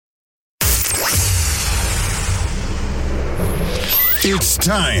It's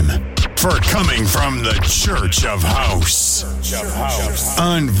time for Coming from the Church of House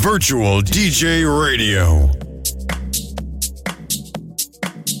on Virtual DJ Radio.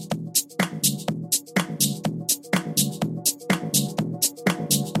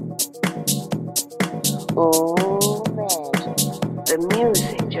 Oh man, the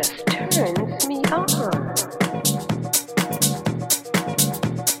music just turns me on.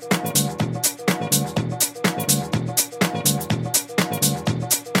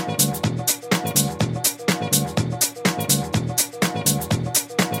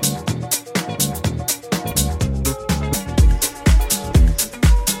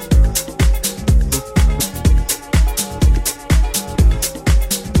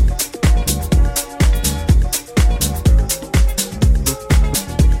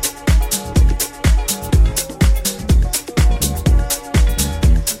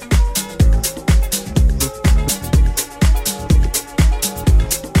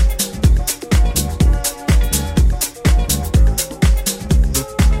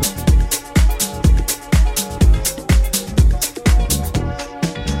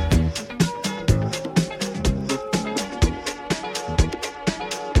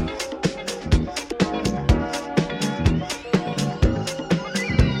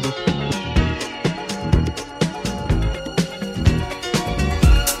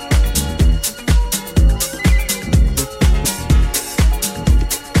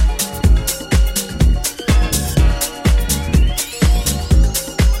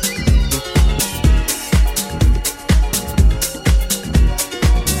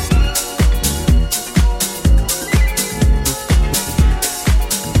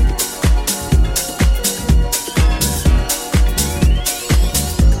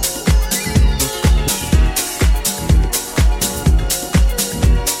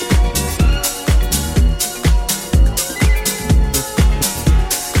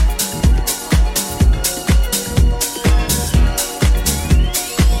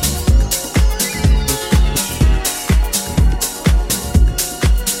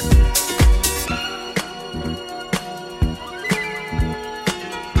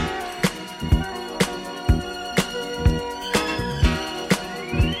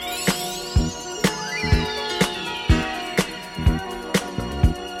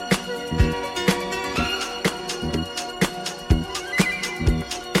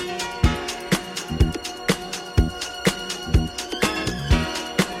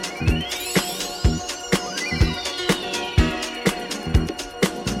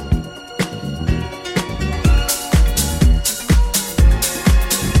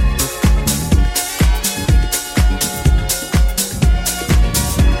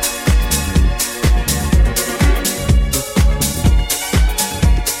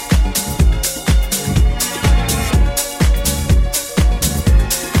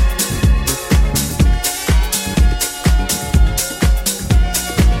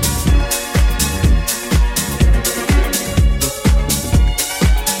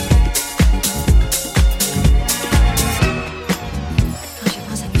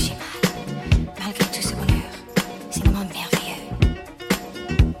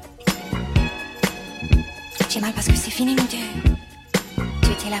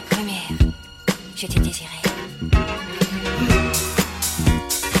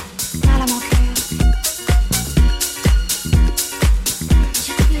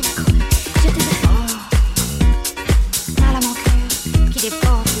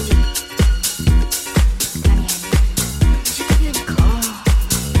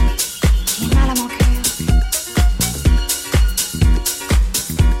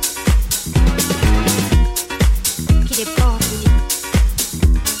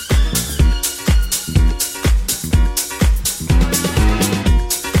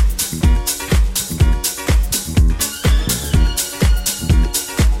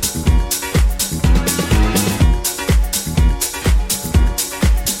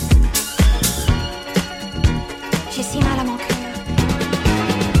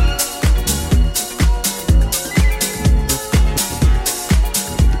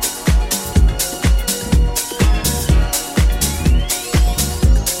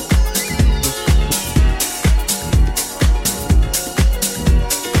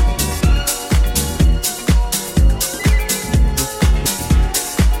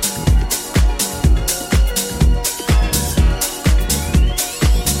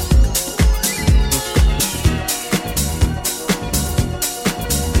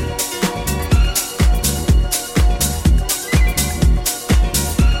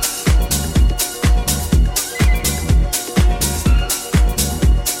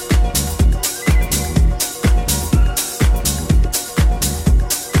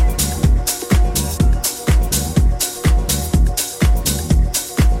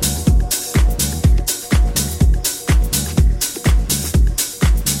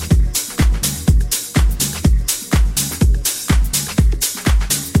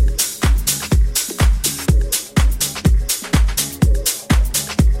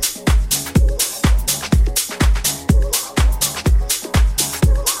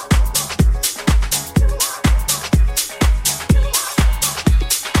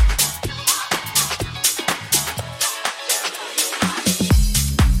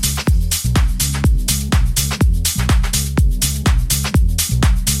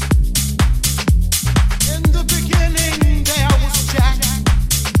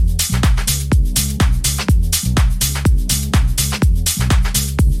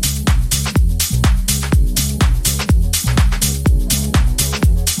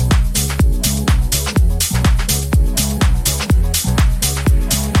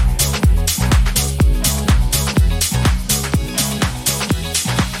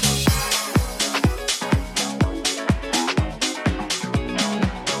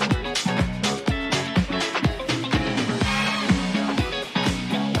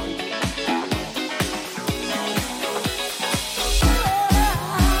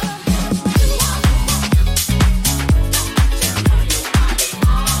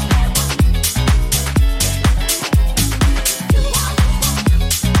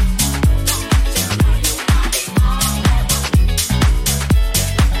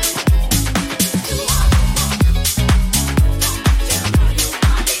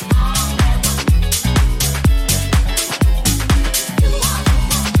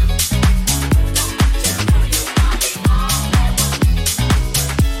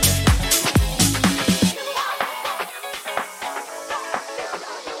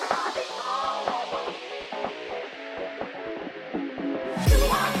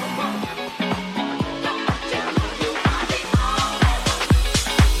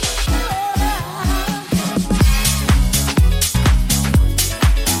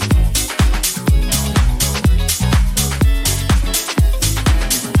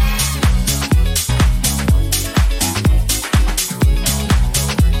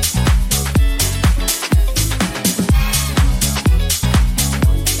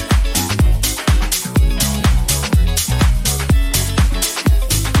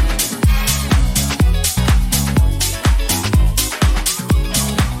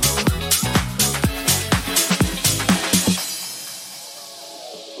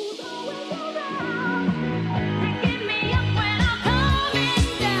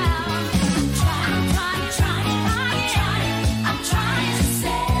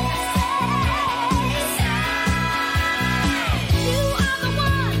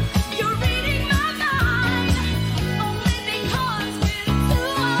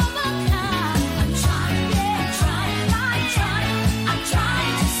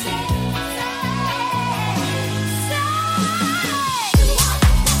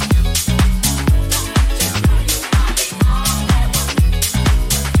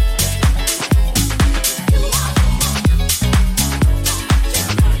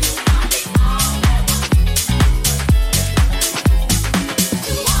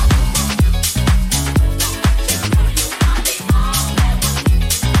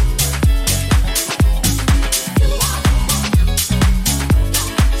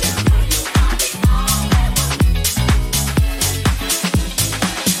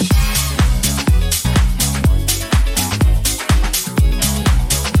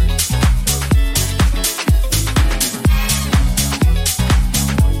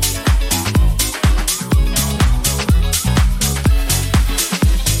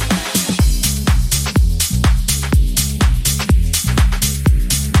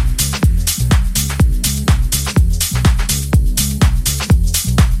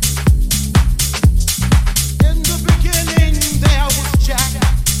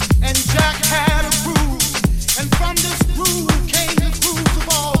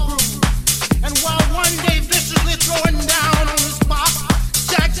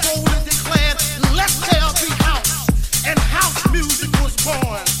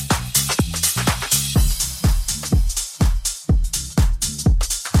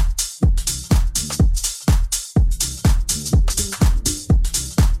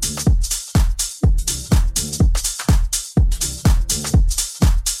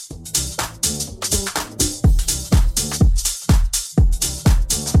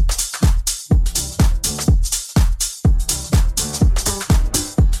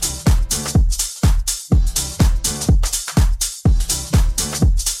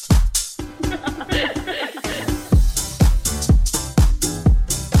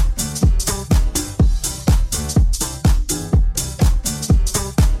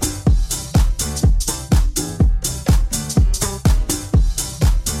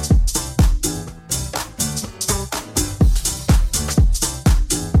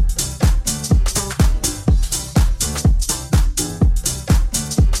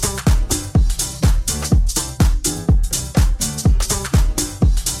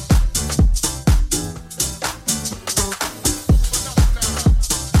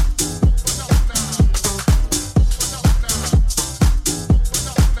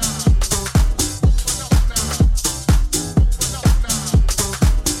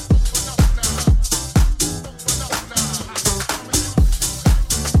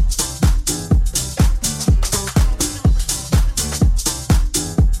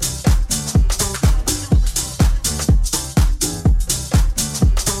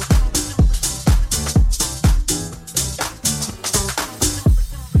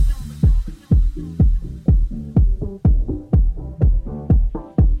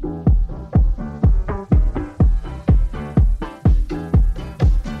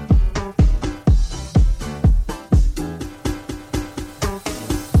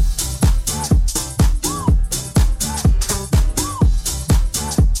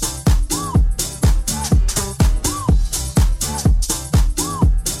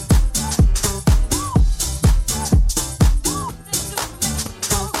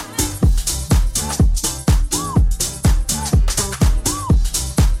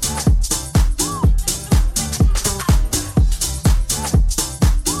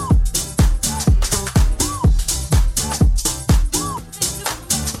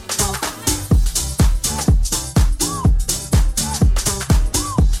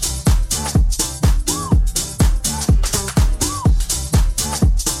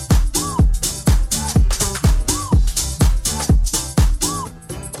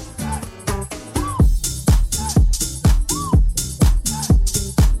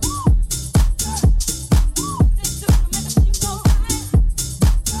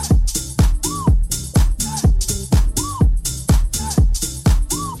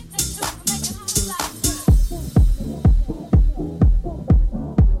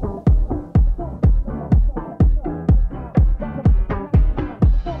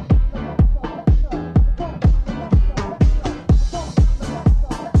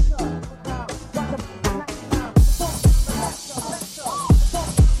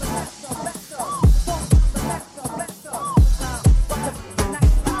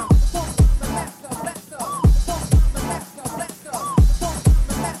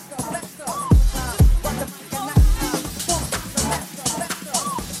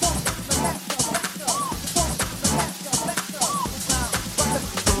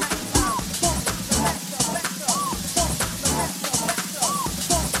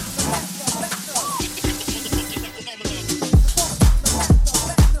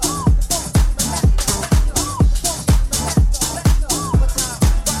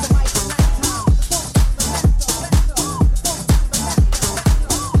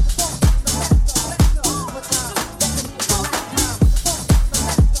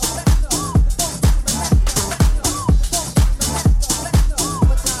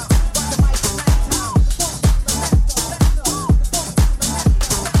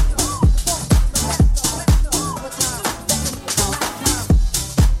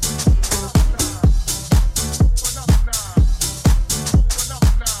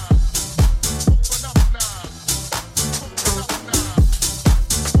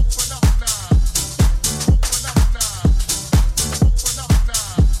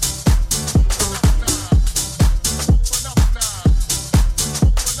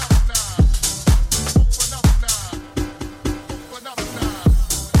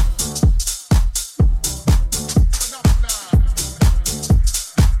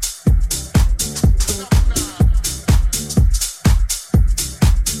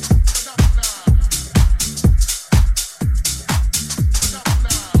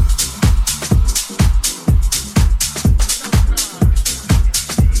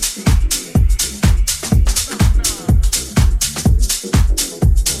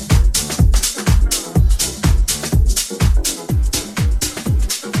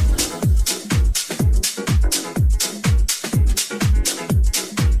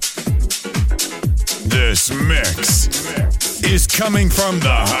 coming from the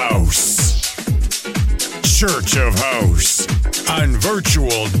house. Church of House on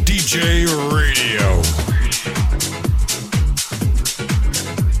Virtual DJ Radio.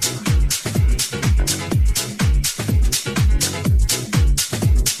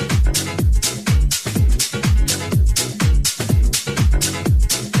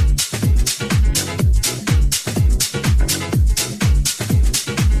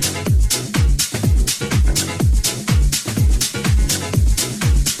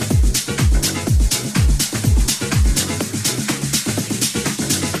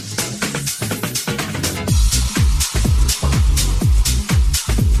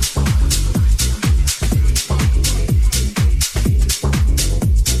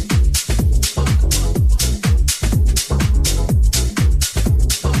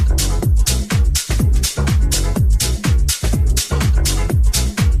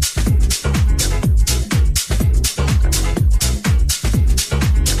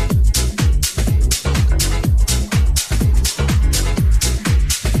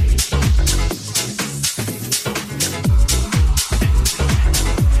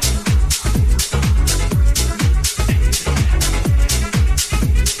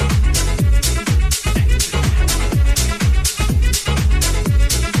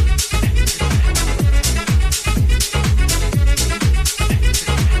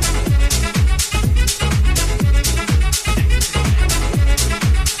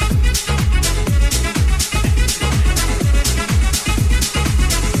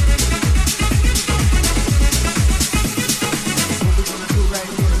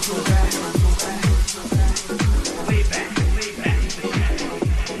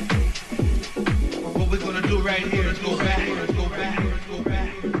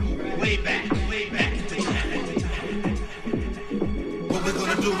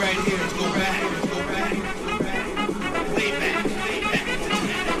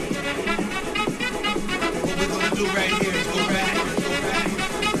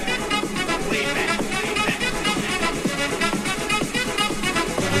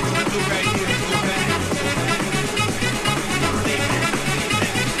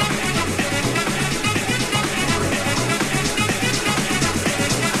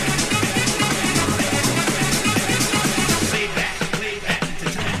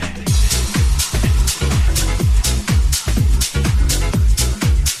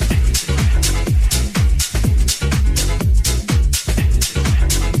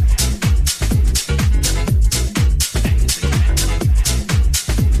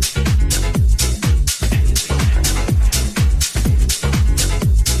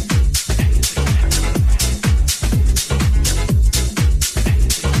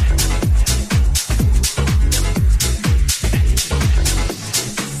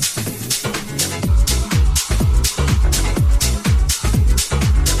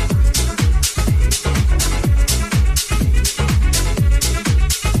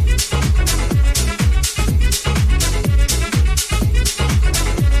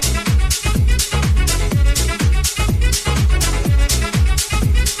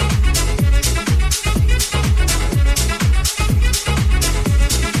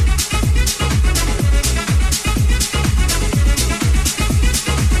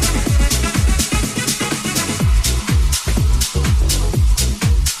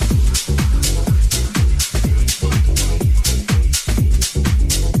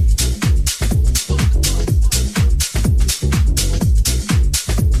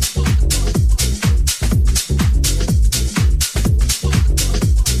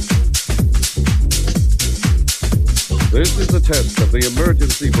 This is a test of the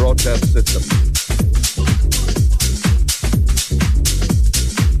emergency broadcast system.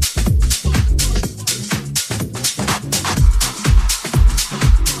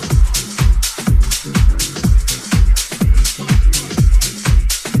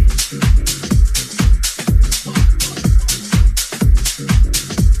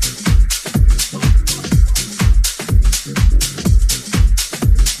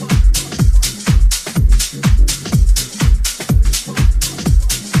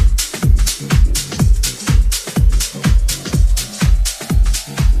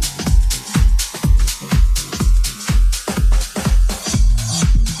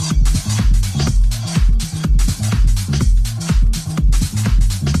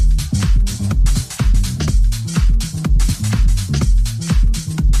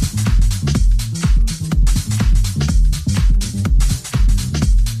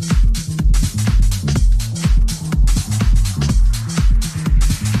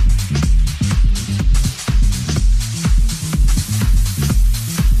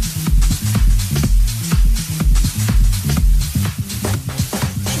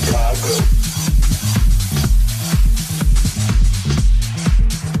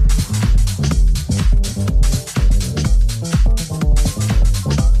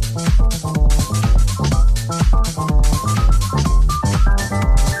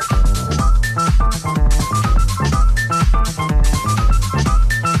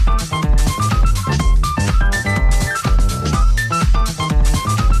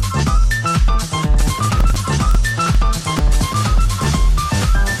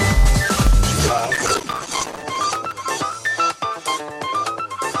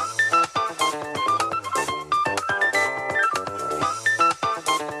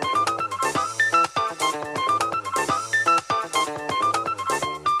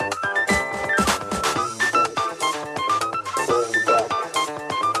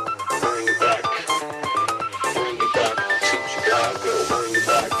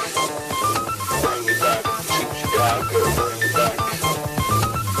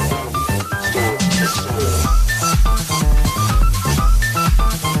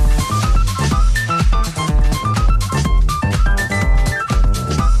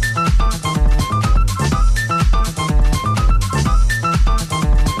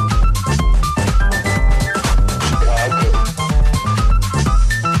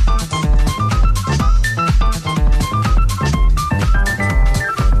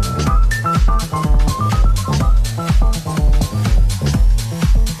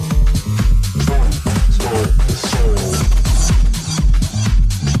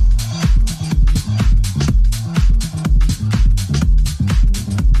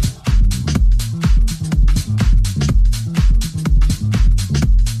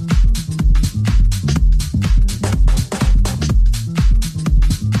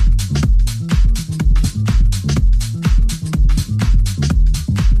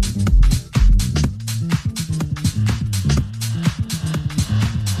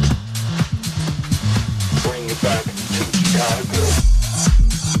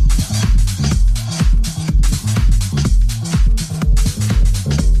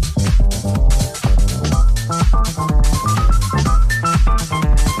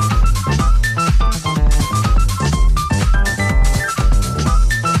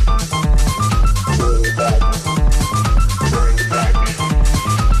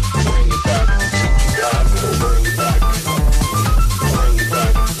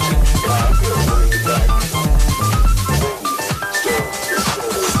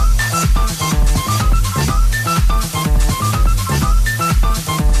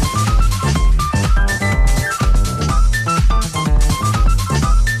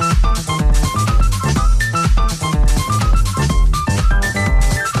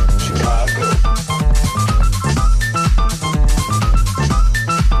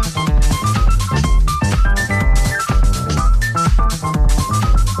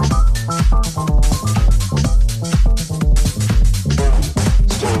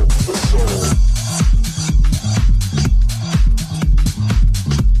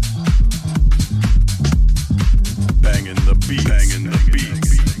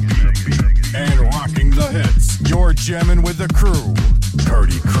 jamming with the crew.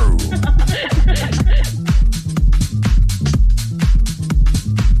 Cardi Crew.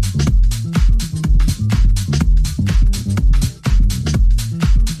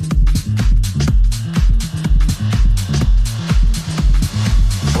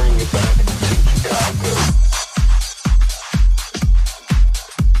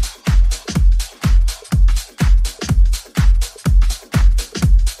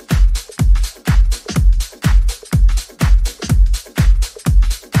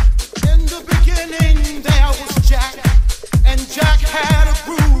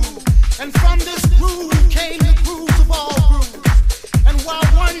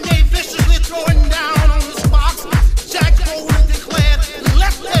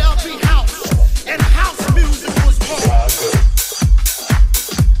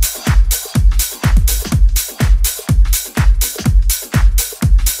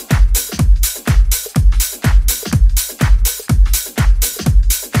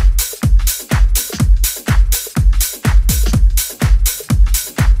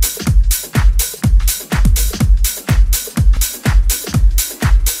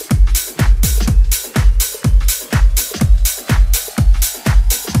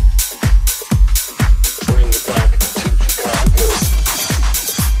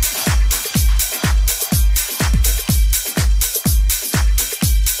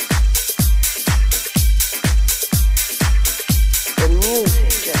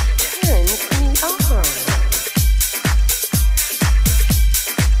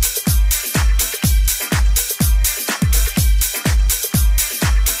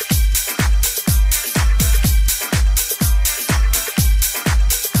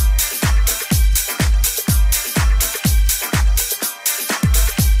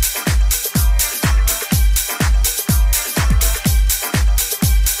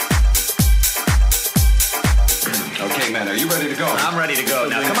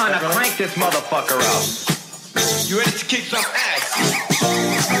 This motherfucker up. You ready to kick some ass?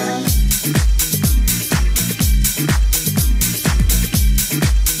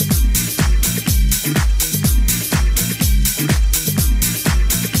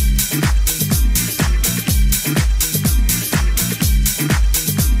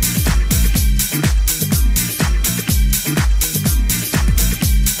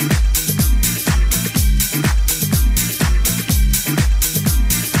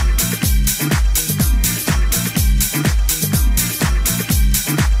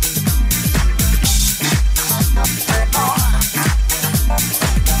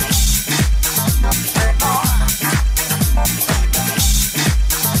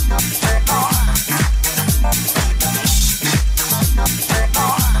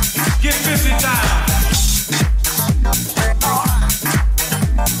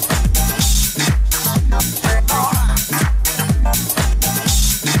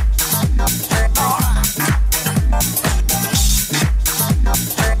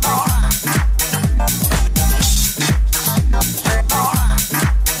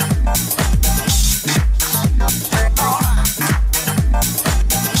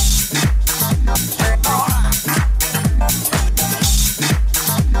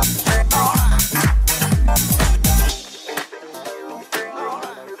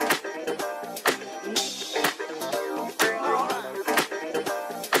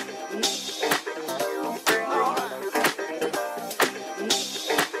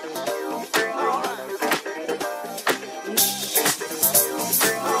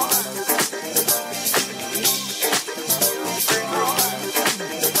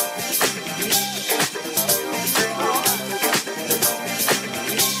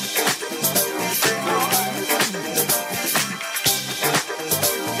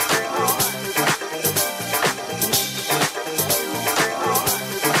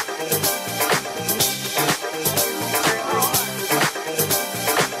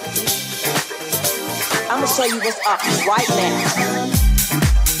 Show you what's up right now.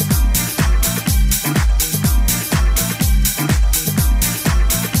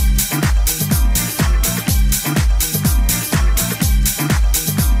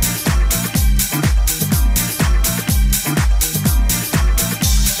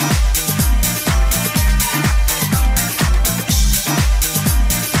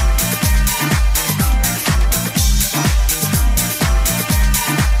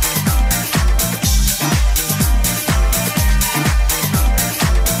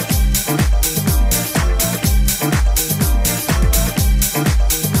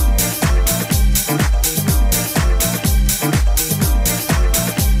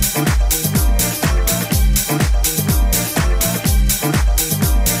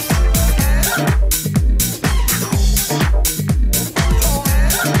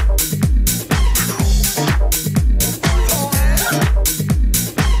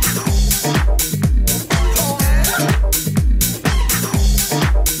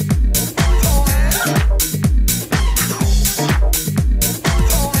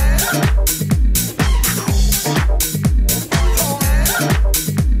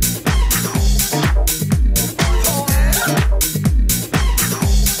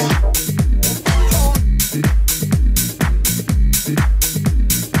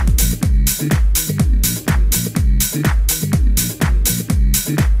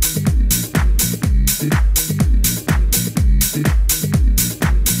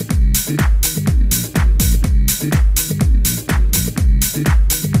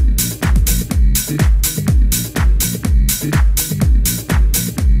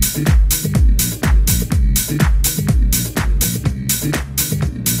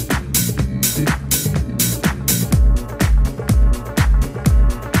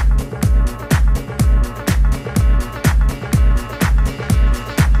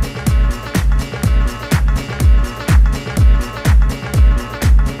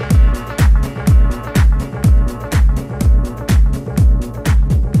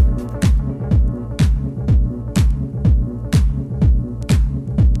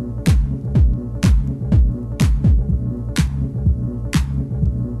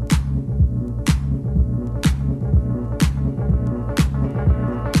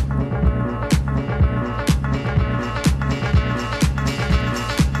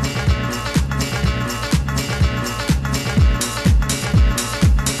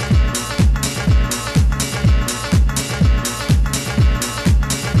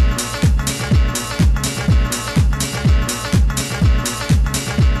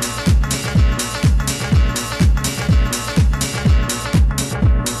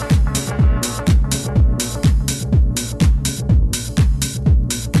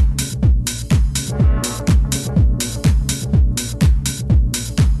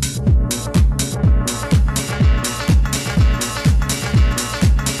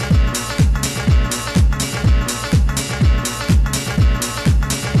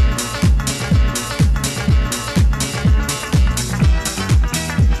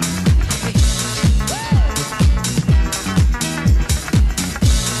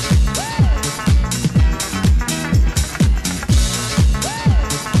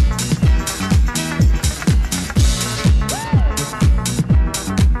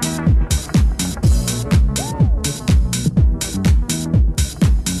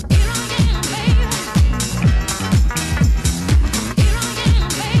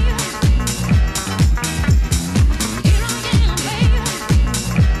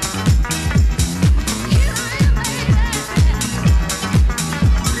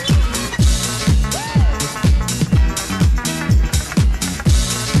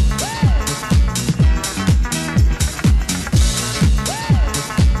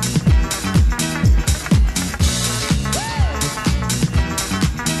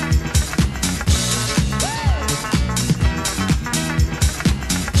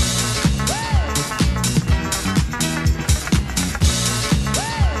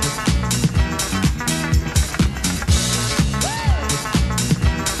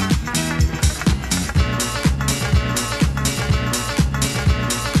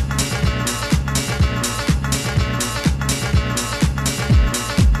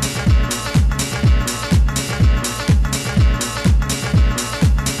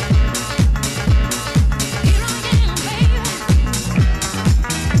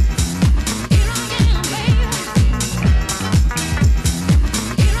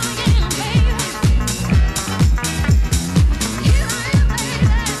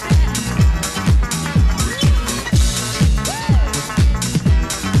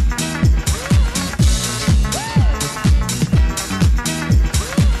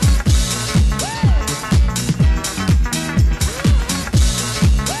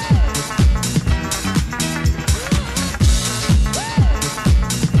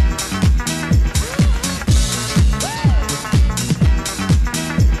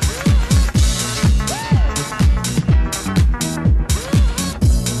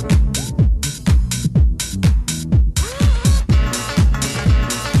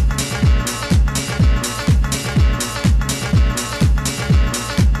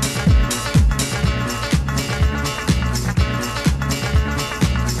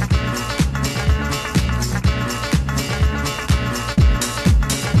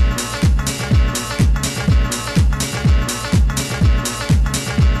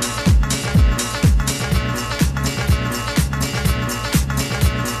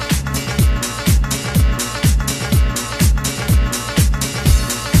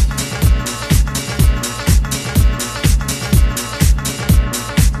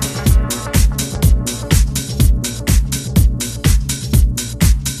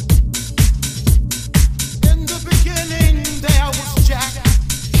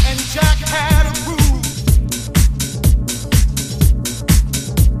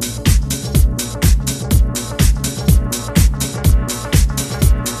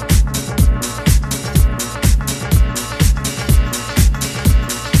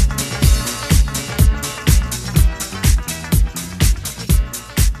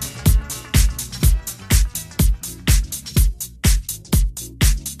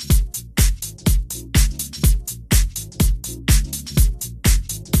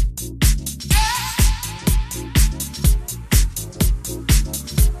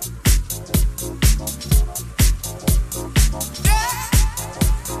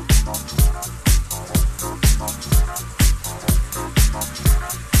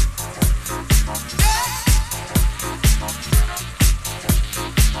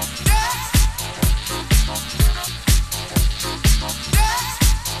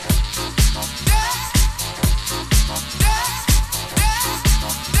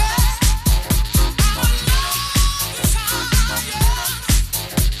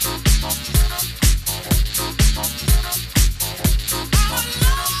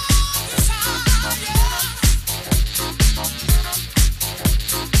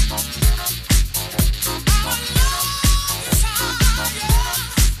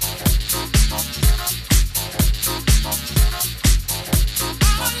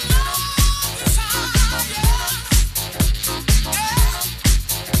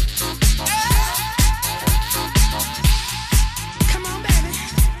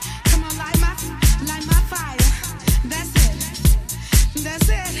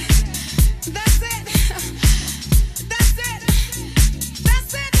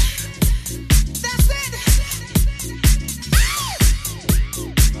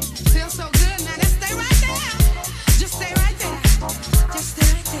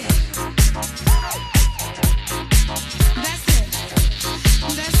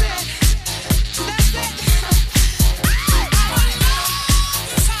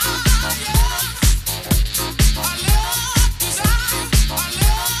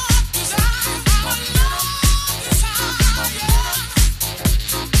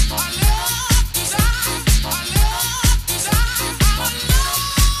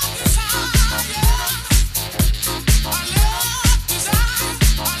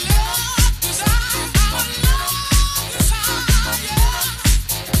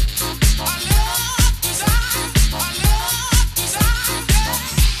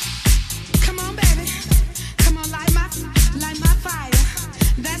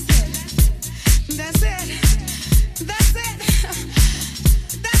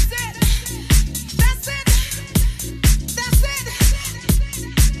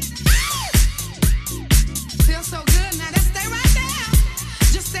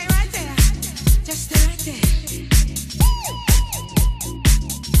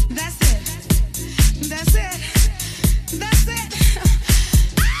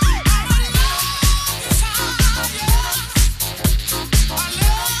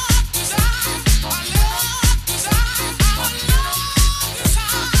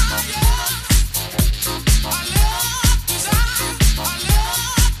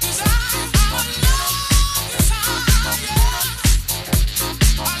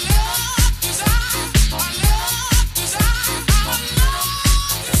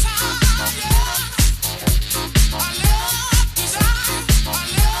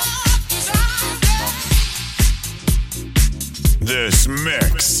 This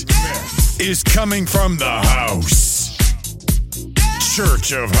mix is coming from the house.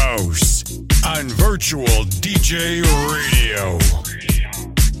 Church of House on Virtual DJ Radio.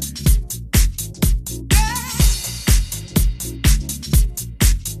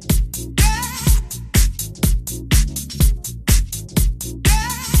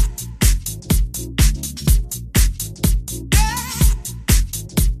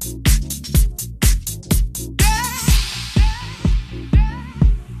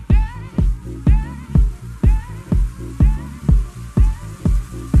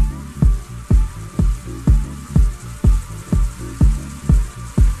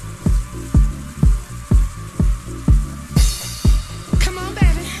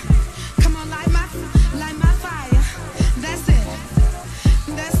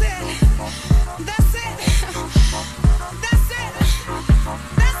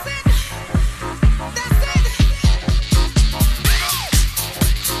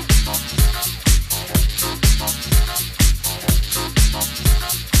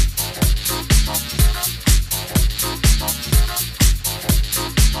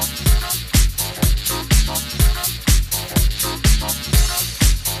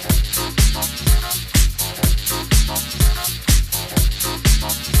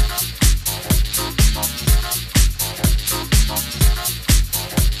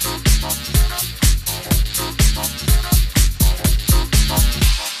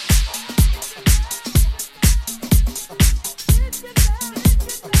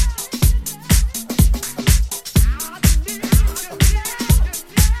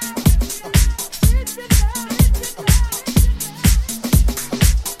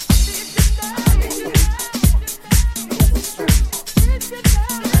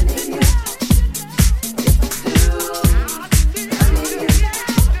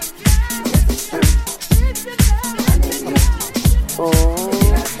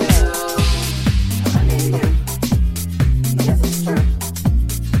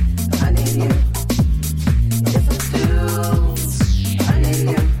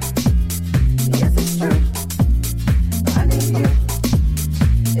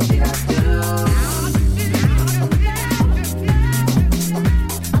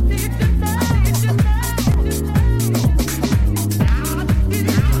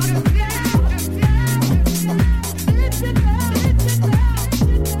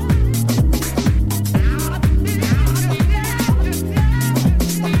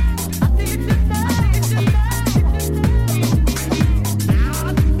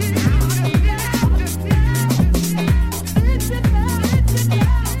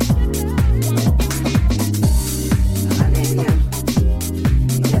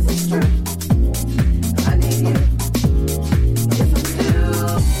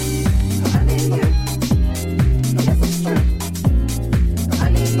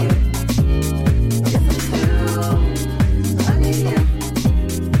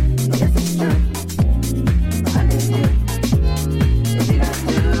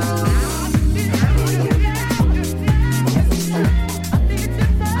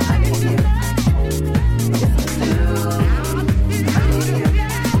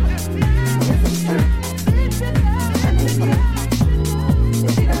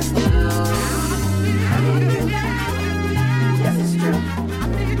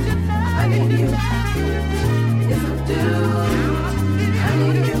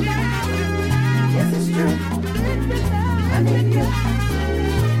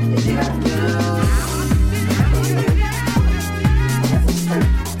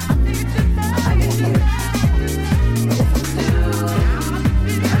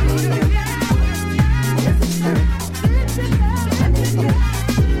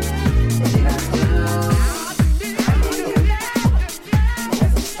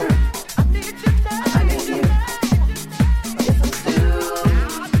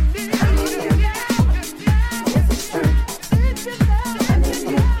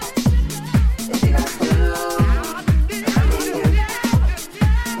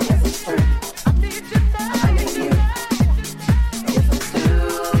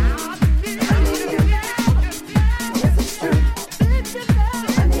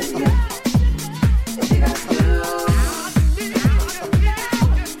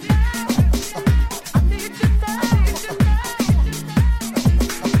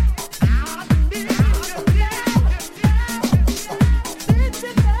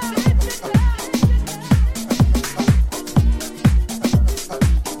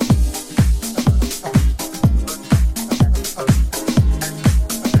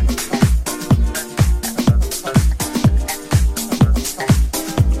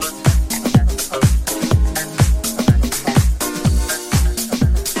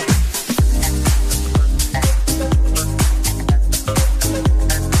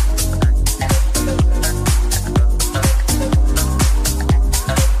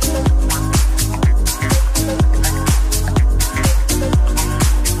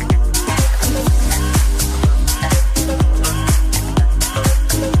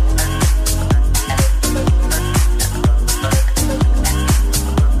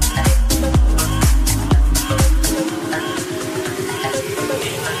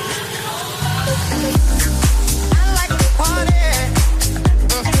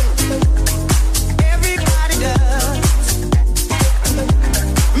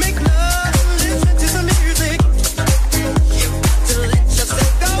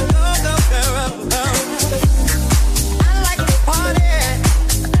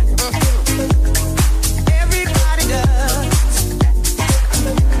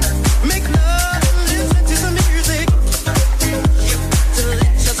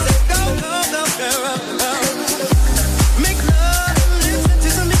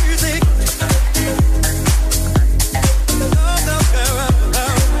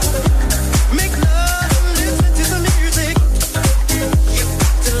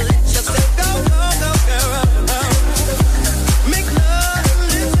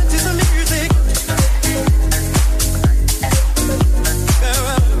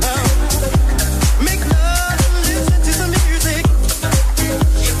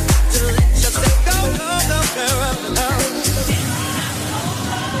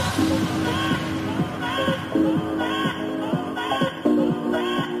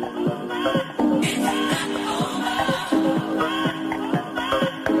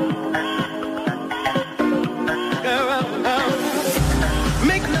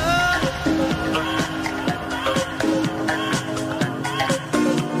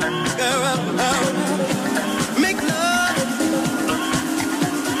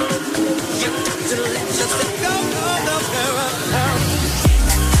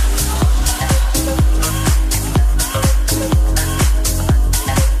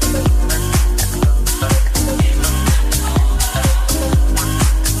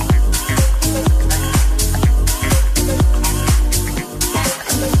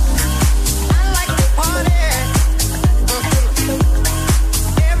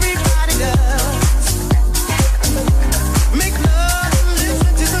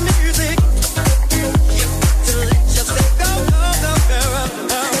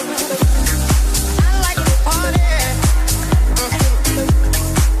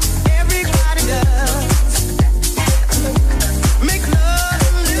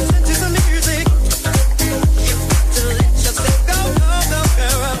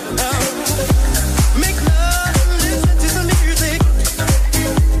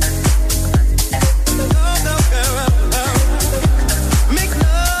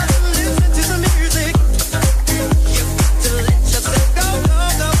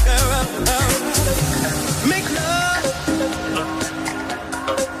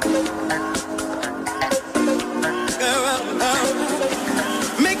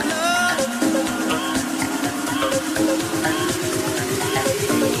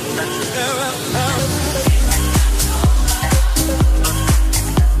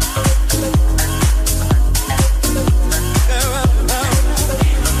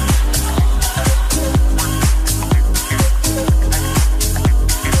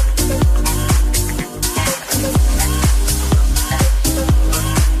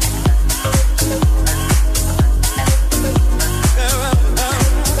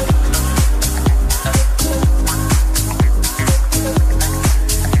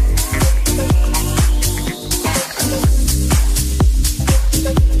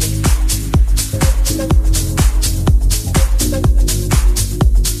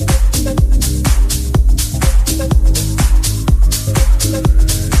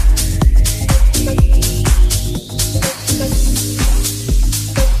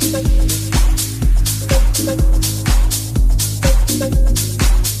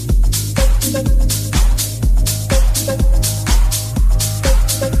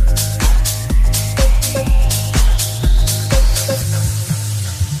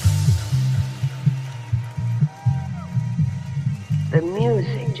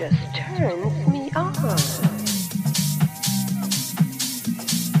 music just turns me on.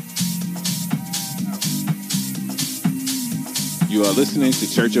 You are listening to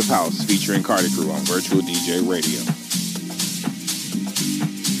Church of House featuring Carter Crew on Virtual DJ Radio.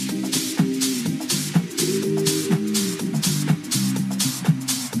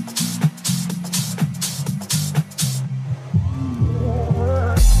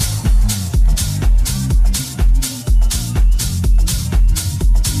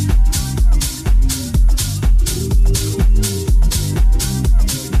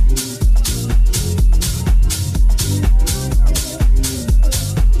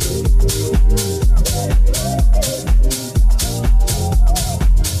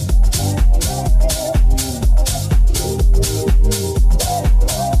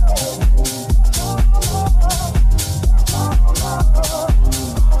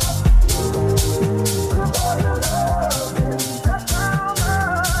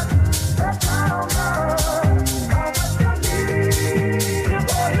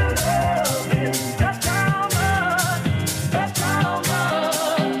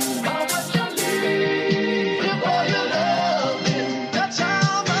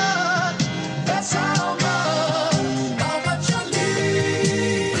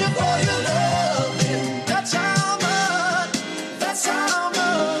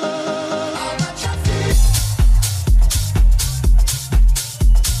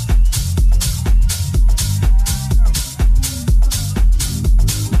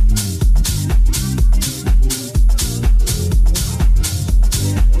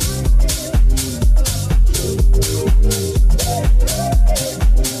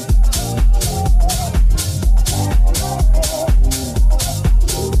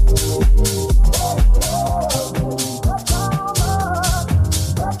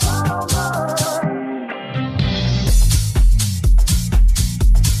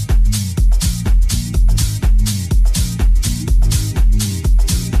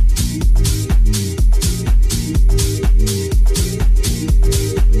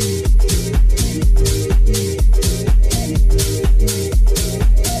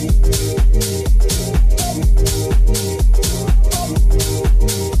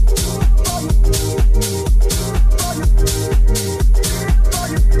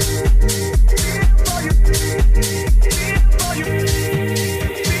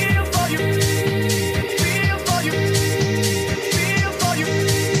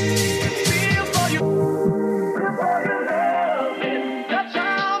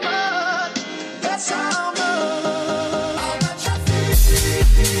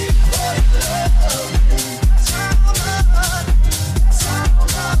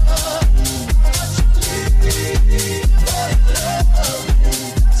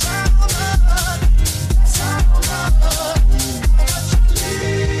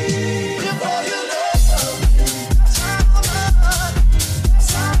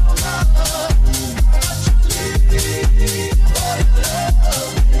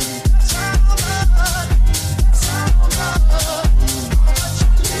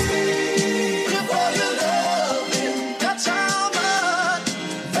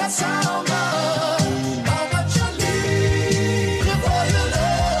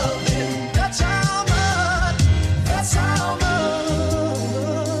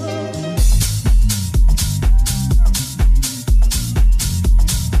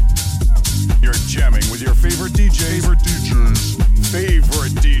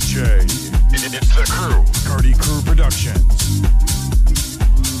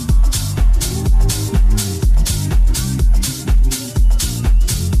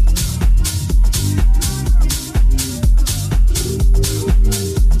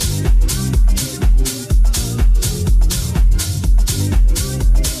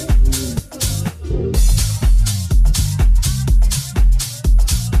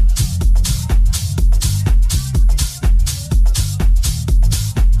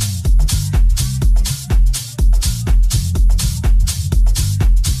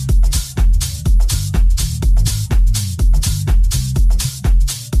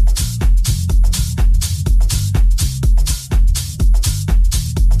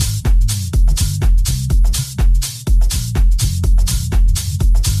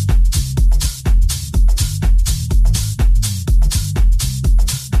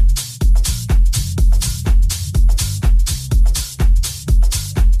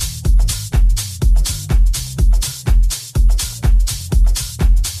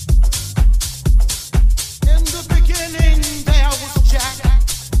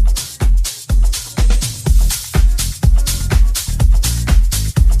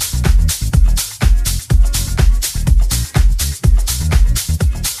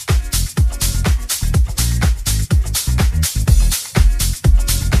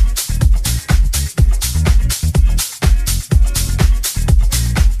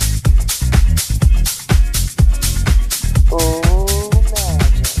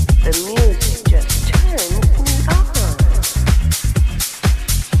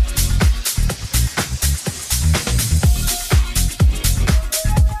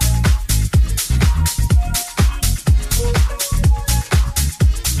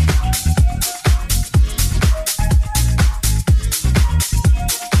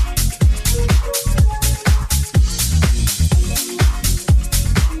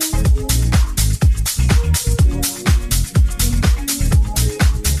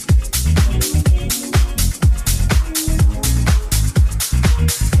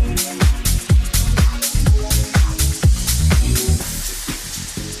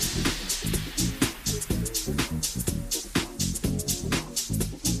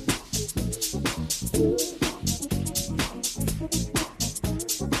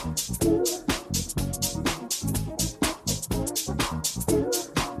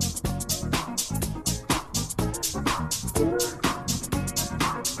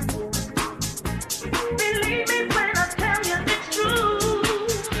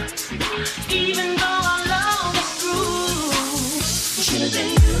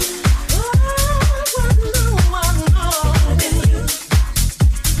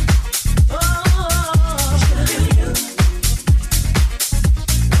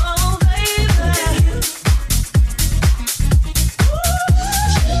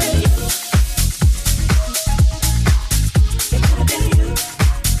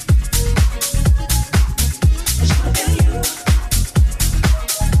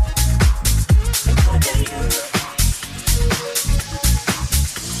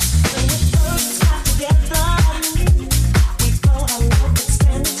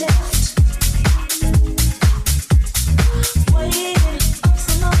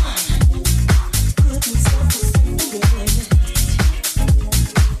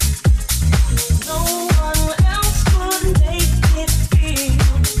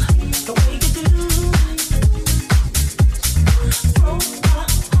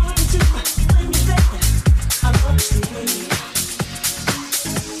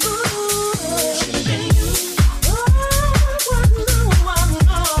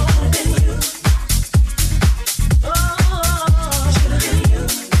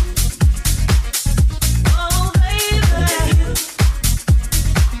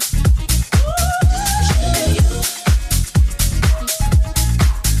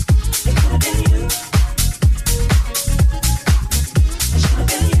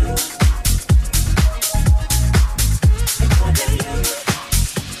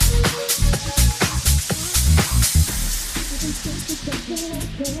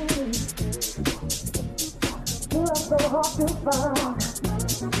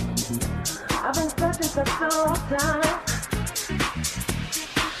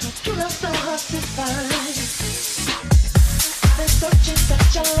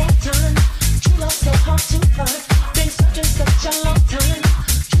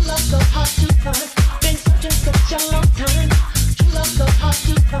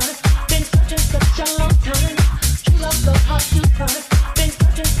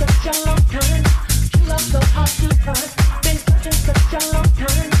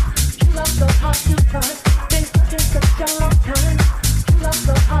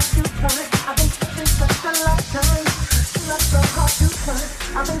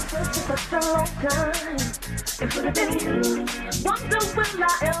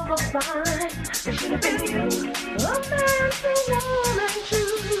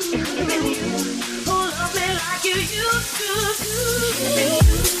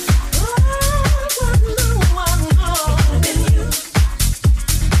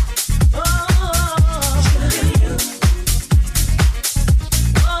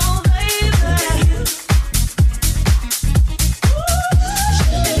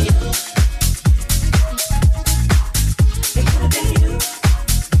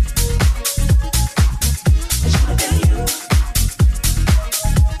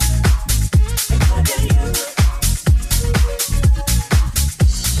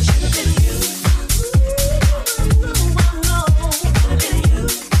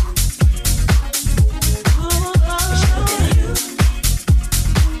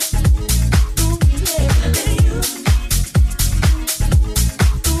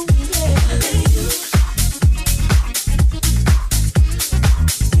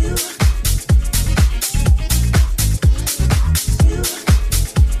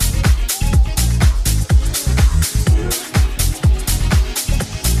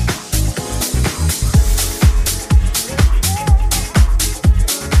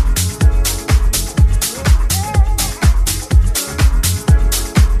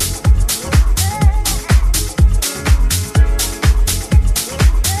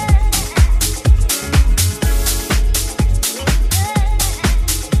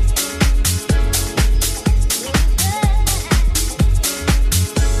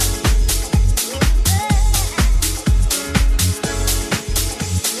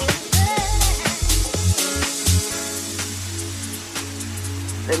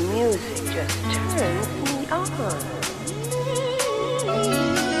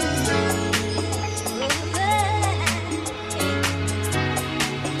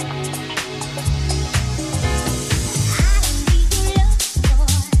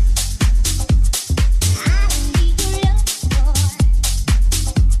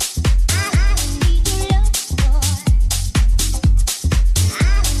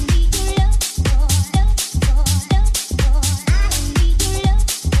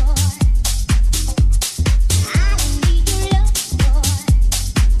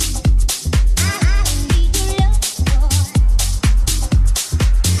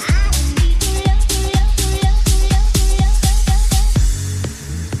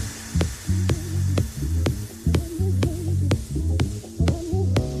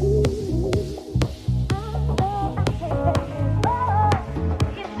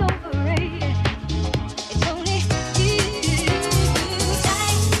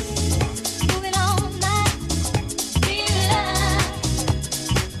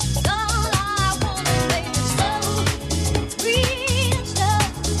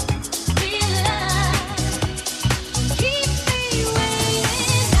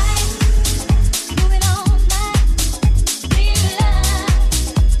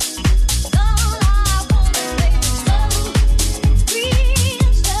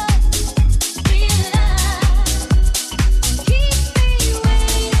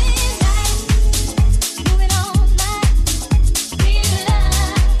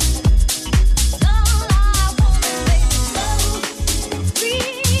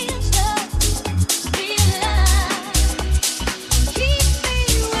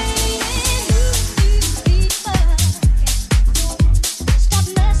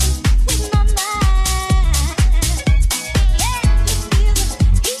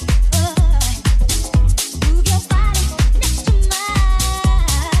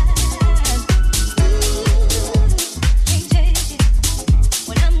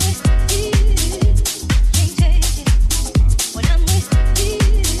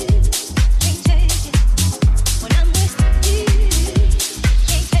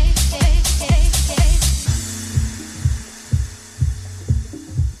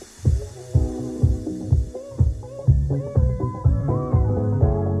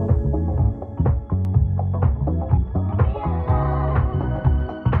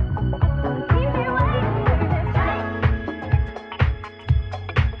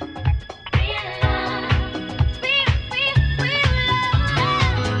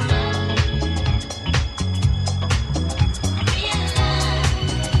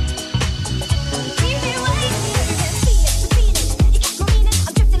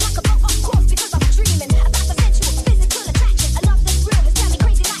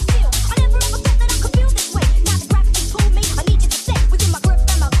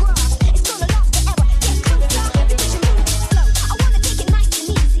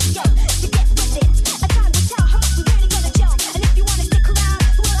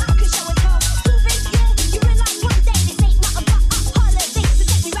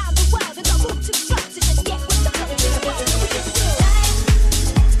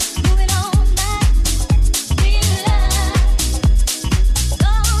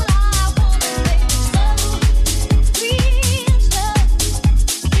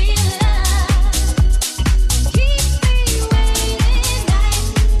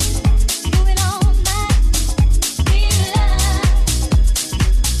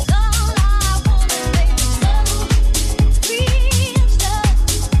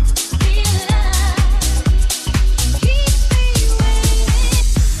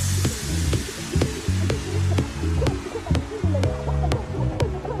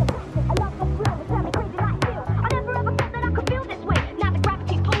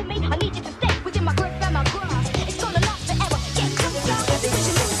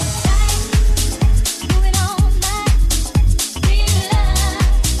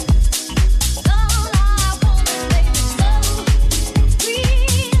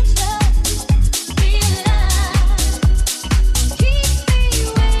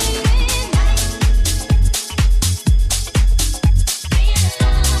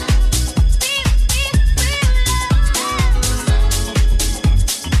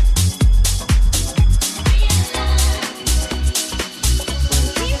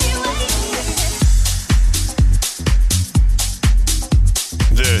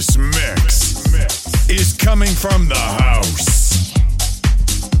 This mix is coming from the house.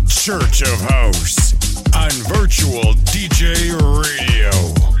 Church of House on Virtual DJ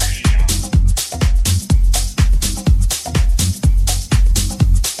Radio.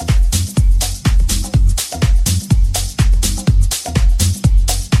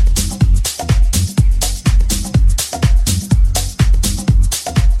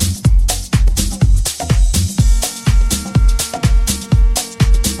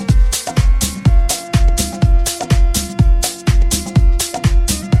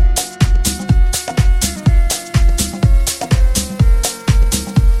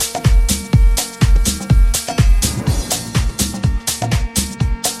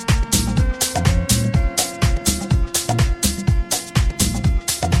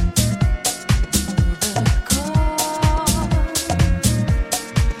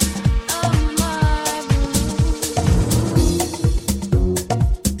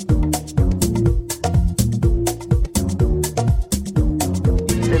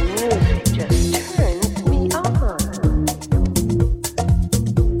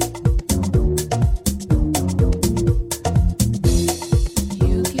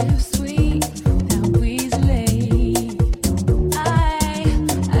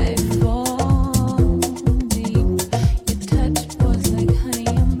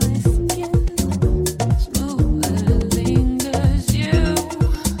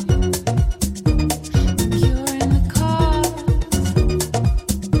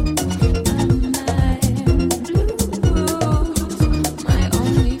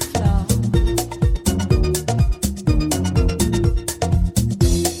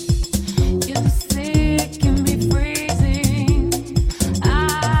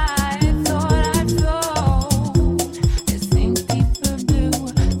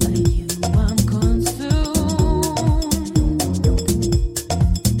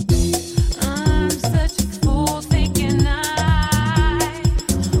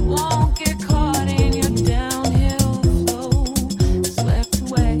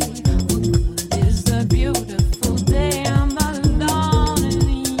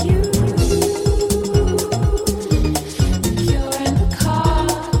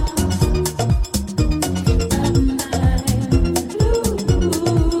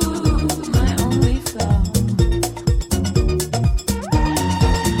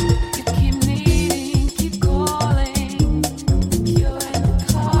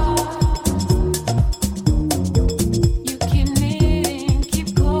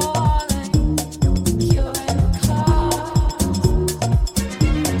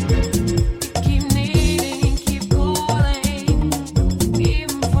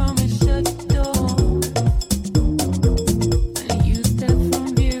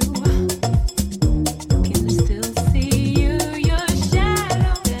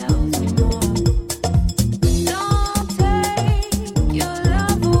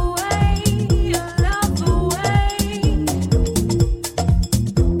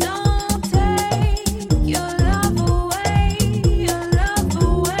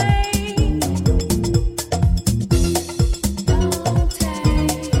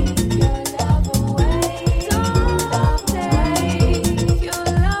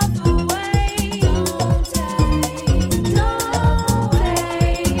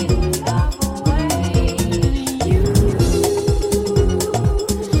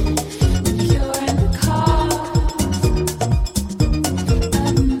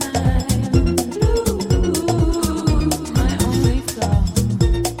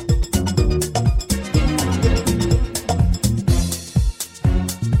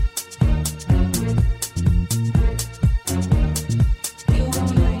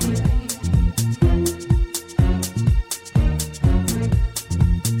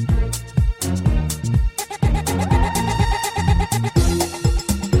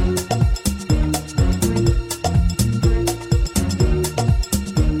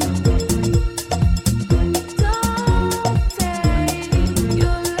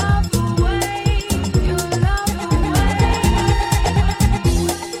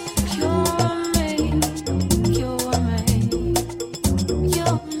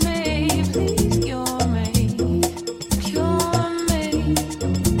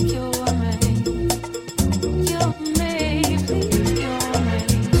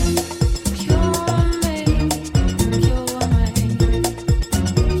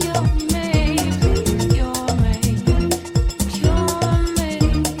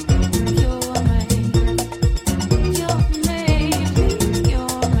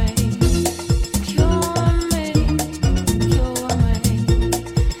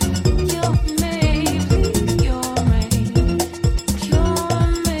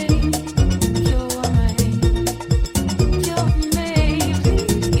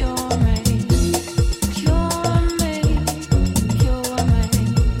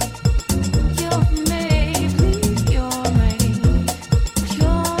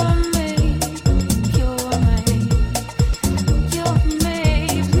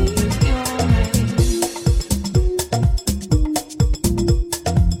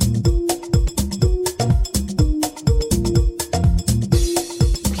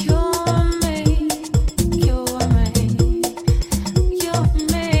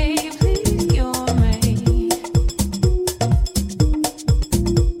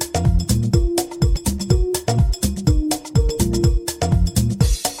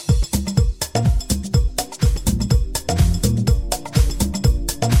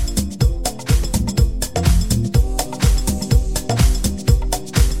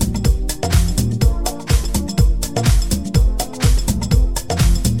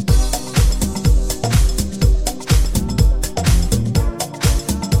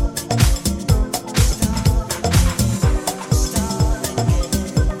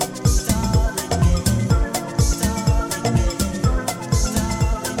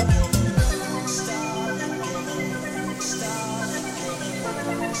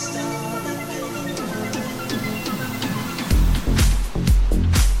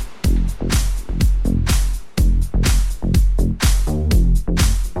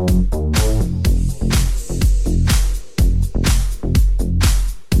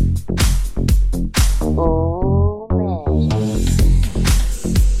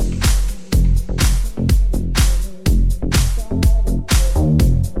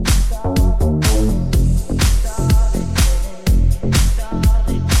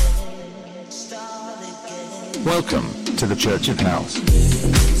 Welcome to the Church of House.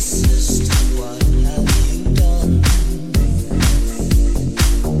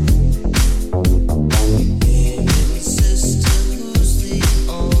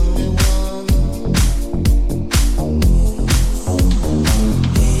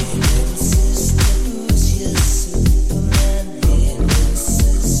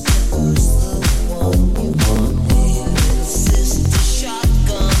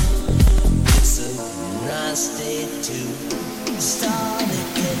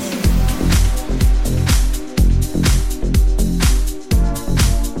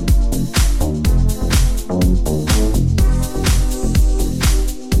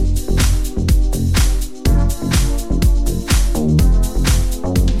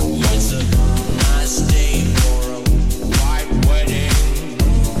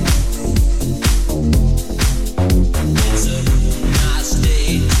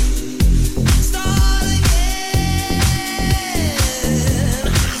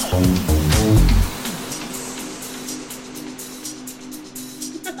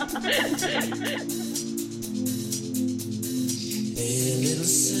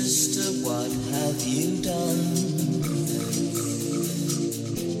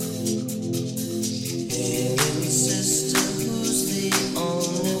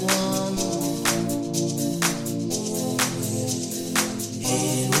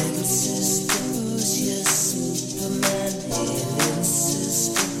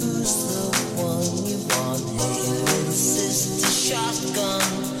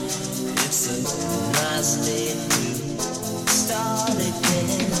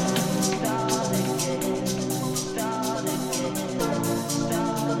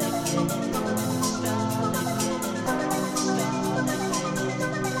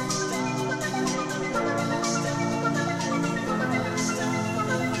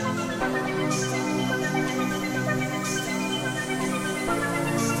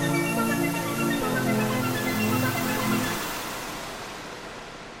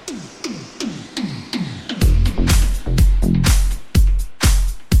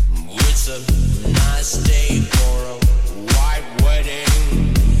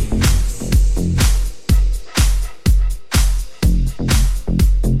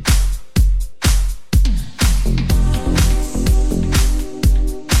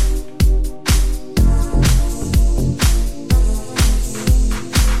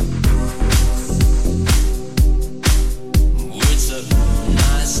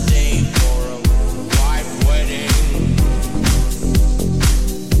 Nice day.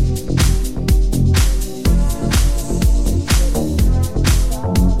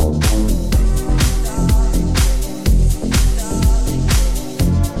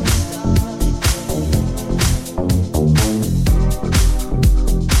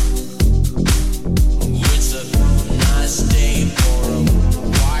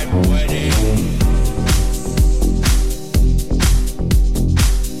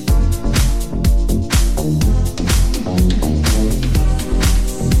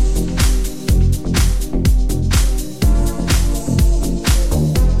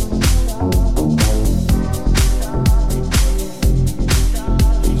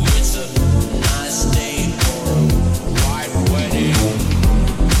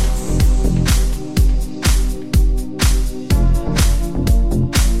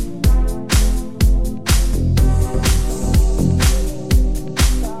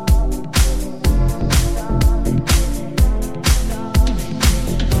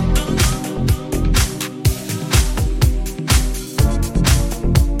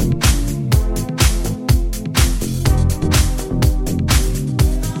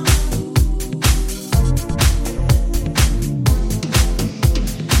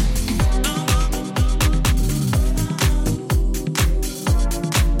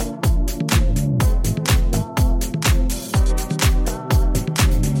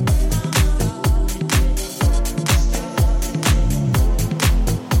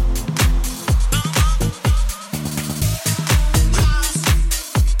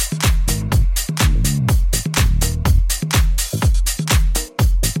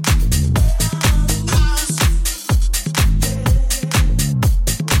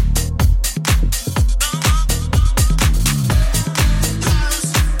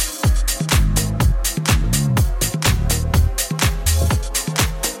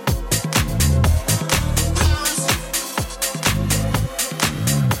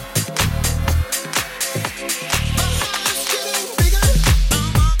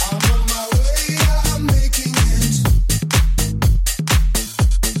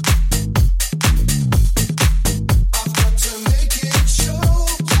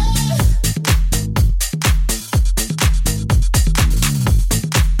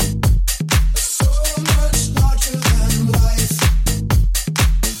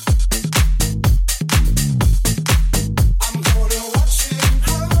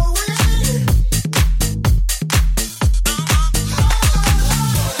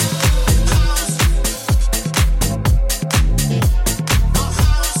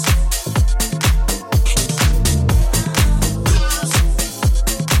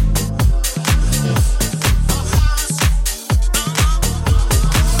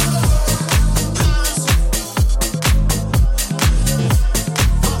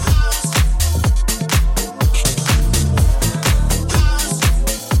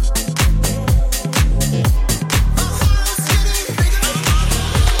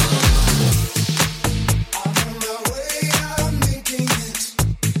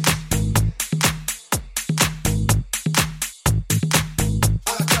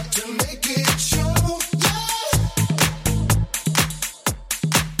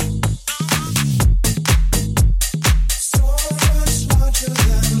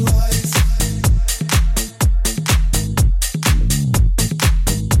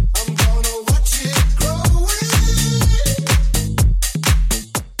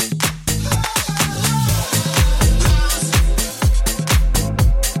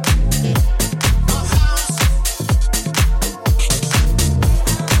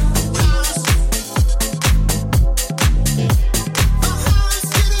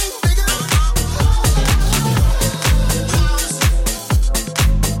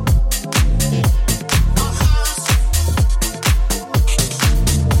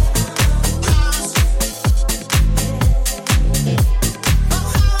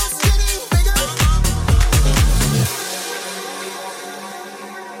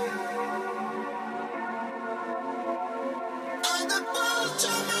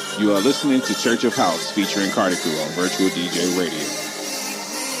 You are listening to Church of House featuring Carter Crew on Virtual DJ Radio.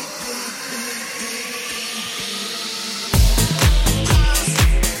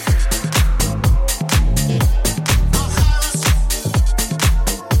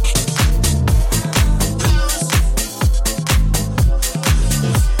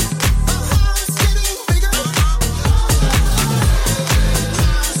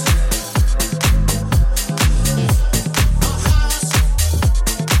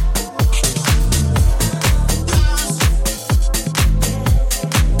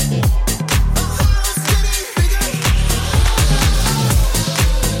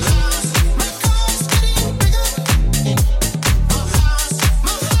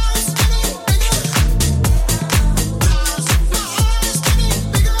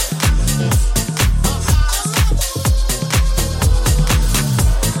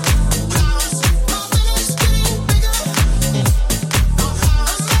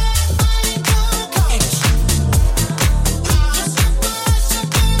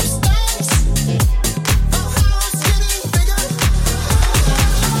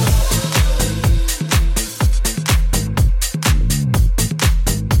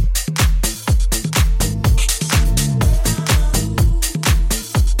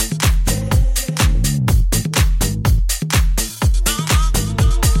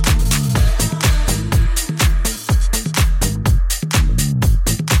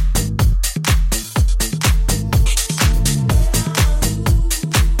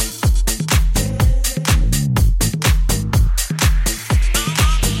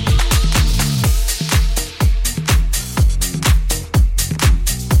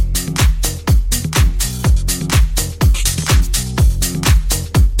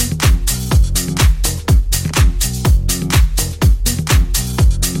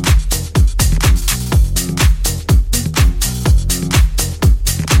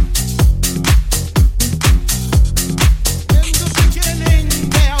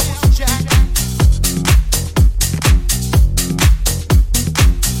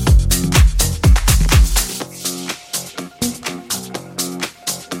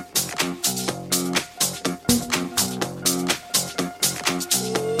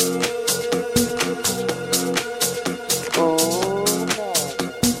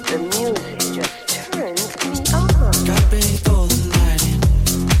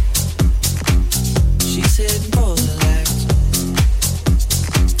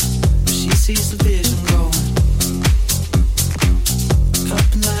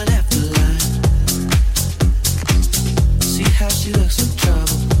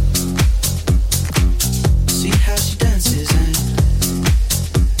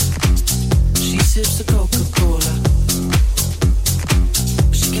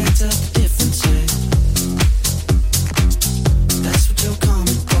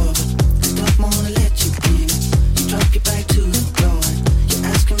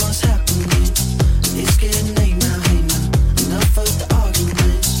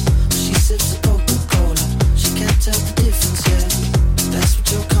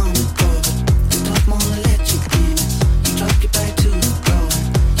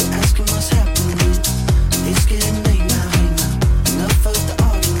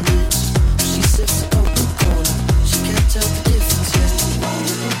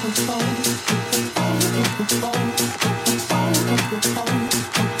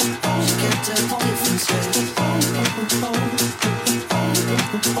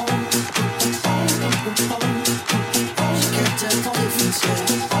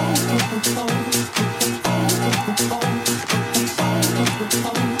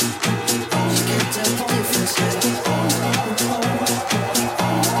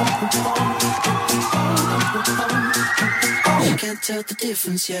 Tell the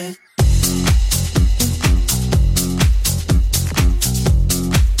difference yet.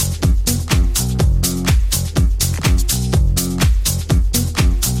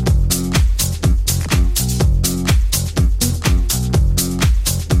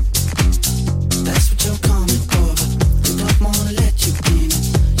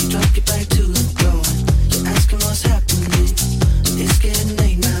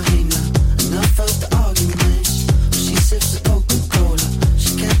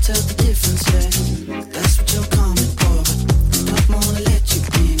 Tell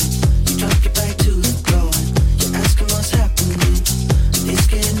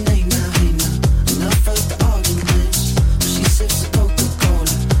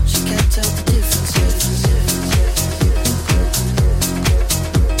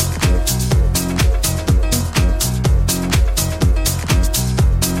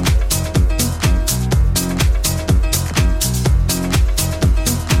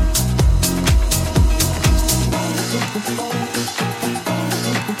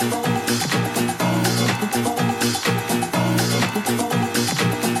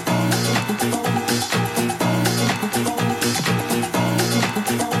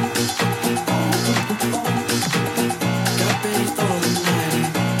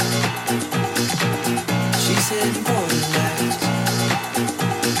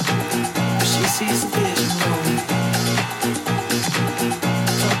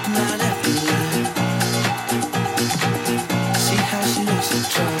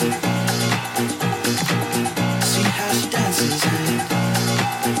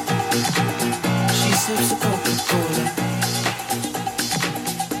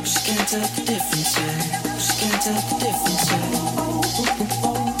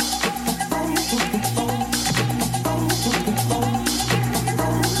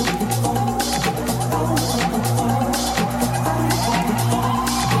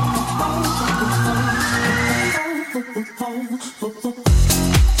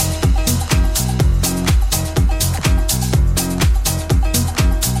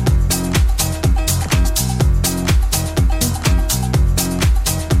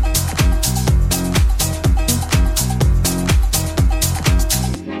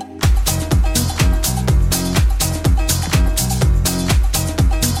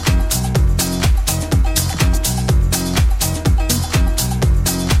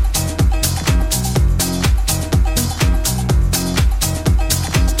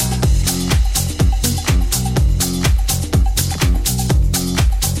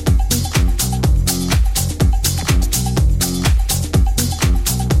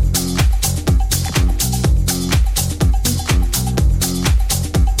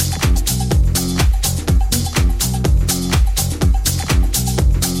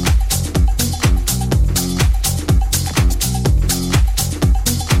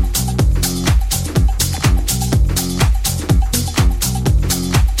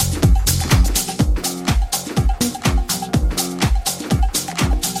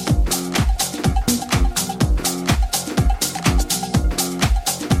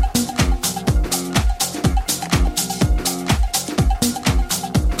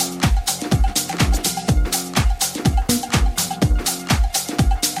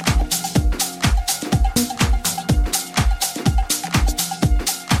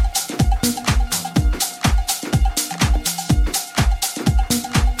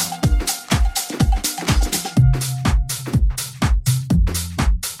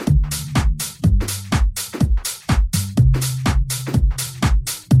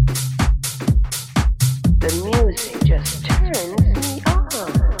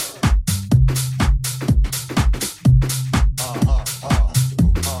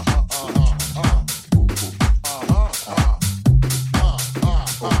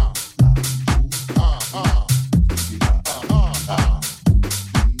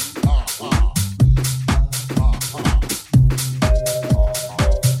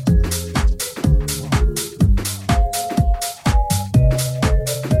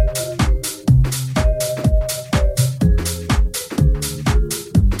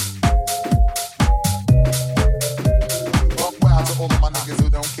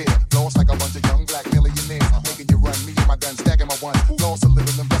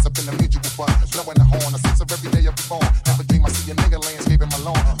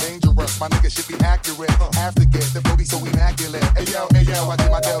Hey yo, I did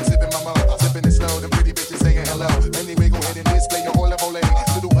my Dell, sipping my mo, sipping it slow. Them pretty bitches saying hello. Anyway, go ahead and display your olive ole.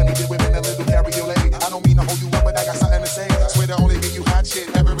 Little honey did women a little cabriolet. I don't mean to hold you up, but I got something to say. Swear to only give you hot shit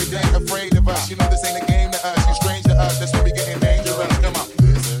every day. Afraid of us, you know this ain't a game to us. You strange to us, that's where we getting dangerous. Come on.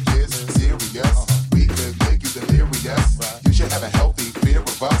 This is serious. We could make you delirious. You should have a healthy fear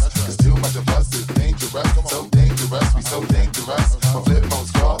of us, cause too much of us is dangerous. So dangerous, we so dangerous. My flip mode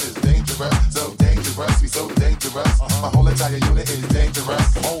squad is dangerous. So dangerous, we so dangerous. My whole entire unit is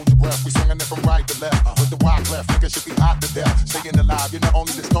dangerous. Hold your breath, we swinging it from right to left. With the wide left, niggas should be hot to death. Staying alive, you're not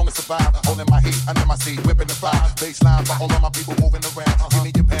only the strongest survive. Holding my heat under my seat, whipping the fire. Baseline for all of my people moving around. Give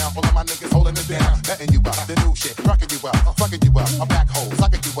me your pound, all of my niggas holding it down. Letting you out, the new shit, rocking you out, fucking you out. I'm back hole,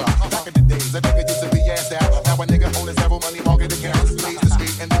 sucking you out. Back in the days, a nigga used to be ass out. Now a nigga holding several money market accounts. Plays the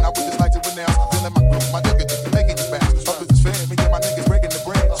street, and then I would just like to renounce. Feeling my groove, my nigga just making you bounce. Up is fair, me and my niggas breaking the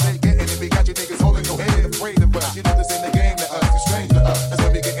bread. Straight getting it, we got you niggas holding your head. Afraid of us, you know this ain't the game to us. It's strange to us, that's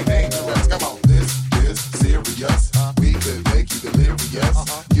when we getting dangerous. Come on, this is serious. We could make you delirious.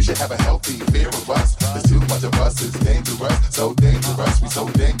 You should have a healthy fear of us. There's too much of us, it's dangerous. So dangerous, we so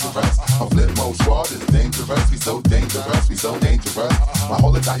dangerous. My flip mode squad is dangerous. We so dangerous, we so dangerous. My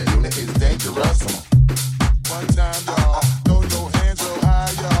whole entire unit is dangerous. Come on. One time, y'all, throw your hands real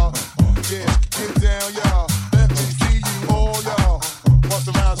high, y'all. Yeah, get down, y'all. Let me see you all, y'all. Bust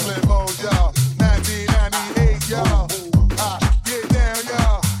around flip mode, y'all. 1998, y'all. Get down,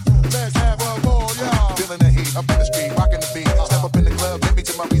 y'all. Let's have a ball, y'all. Feeling the heat up in the street, rocking the beat. Step up in the club, take me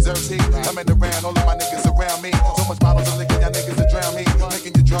to my reserve seat. Coming around, all of my niggas around me. So much bottles of liquor, y'all niggas will drown me.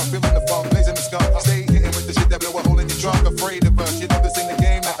 Making you drunk, feeling the funk, blazing the skunk. Stay hitting with the shit that blow a hole in your trunk. Afraid of us, you know this ain't the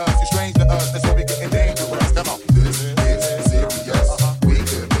game to us. You're strange to us, that's where we getting dangerous. Come on. This is serious. We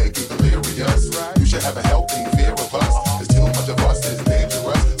could make you delirious. You should have a healthy fear of us. There's too much of us, it's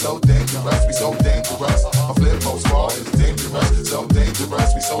dangerous. So dangerous, we so dangerous. My flip mode squad is dangerous. So dangerous,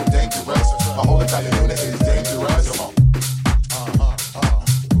 we so dangerous. My whole entire unit is dangerous. Come on.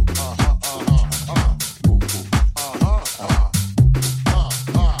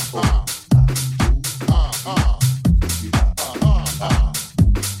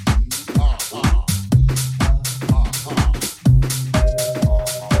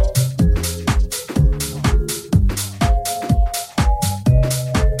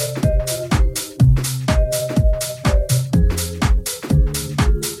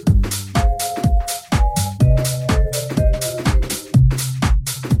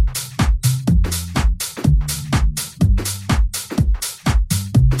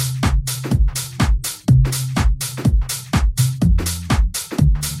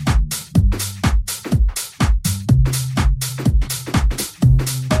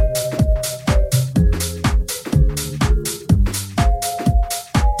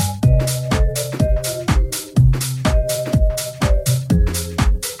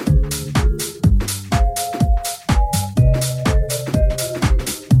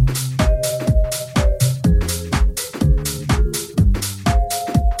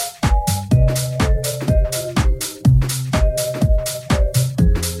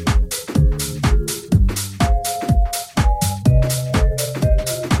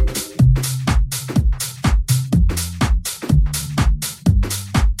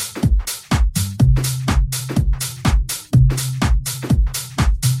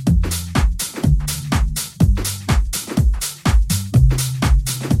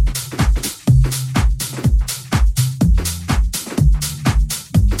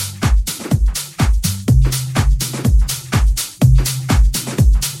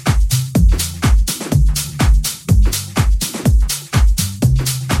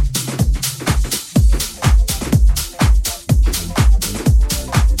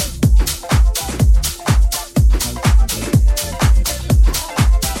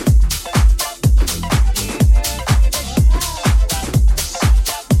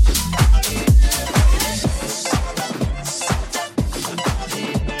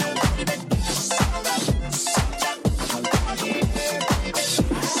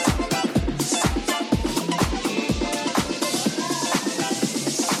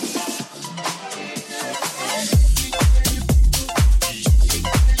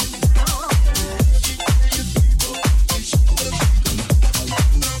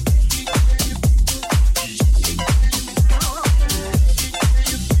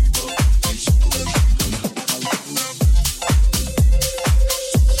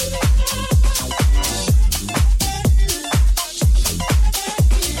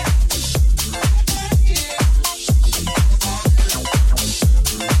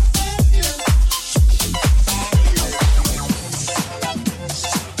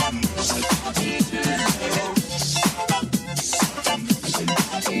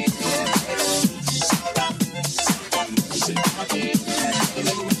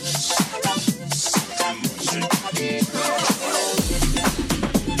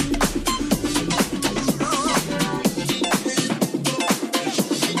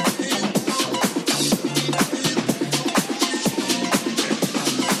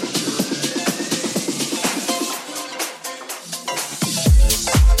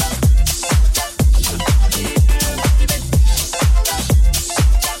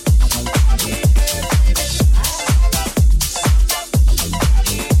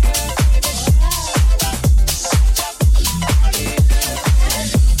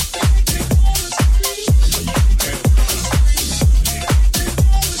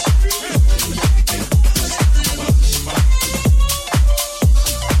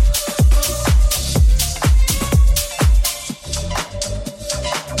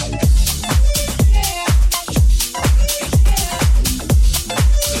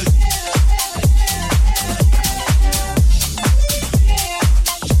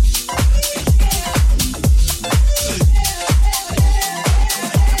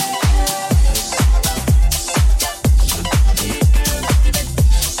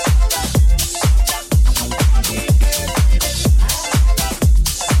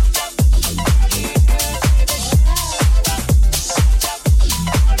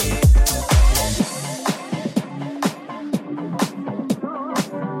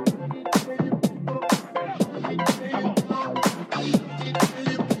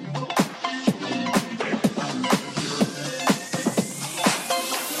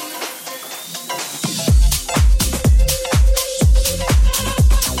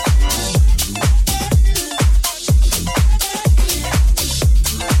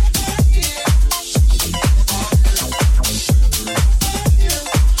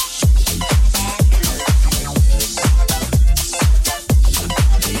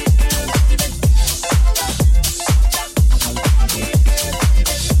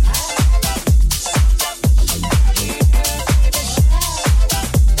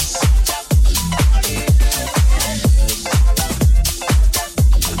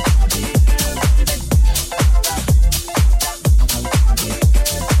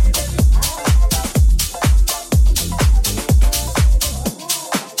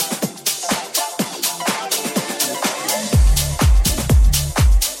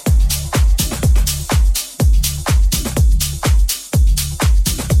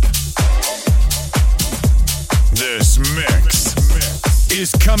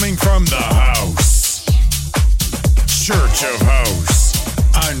 coming from the house. Church of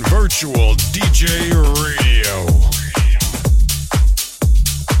House on Virtual DJ Radio.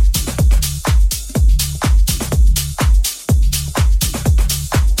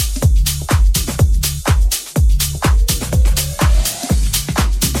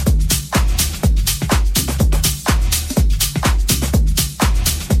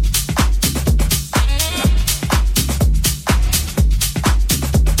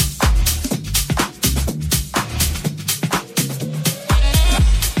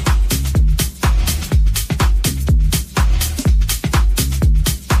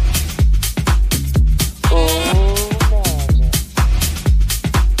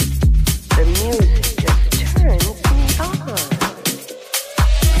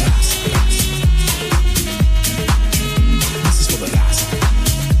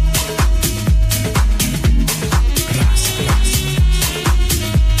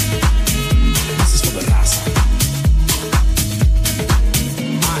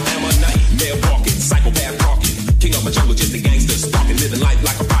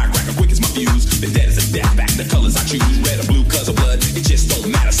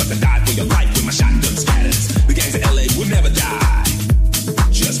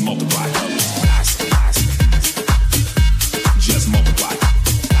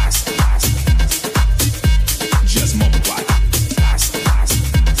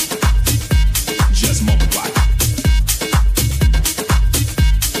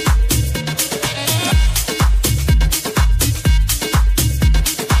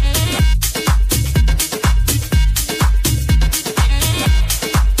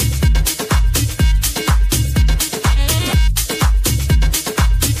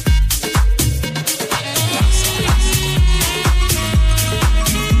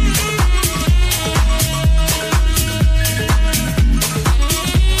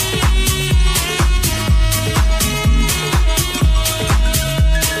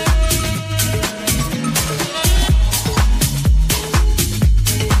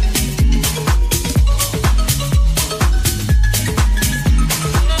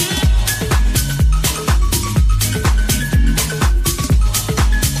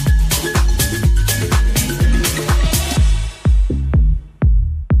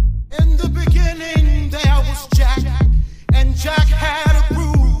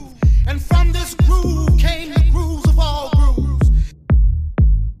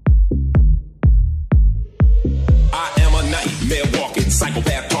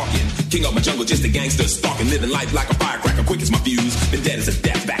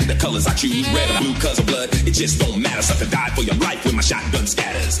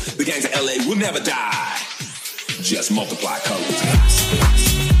 The gangs of LA will never die. Just multiply colors.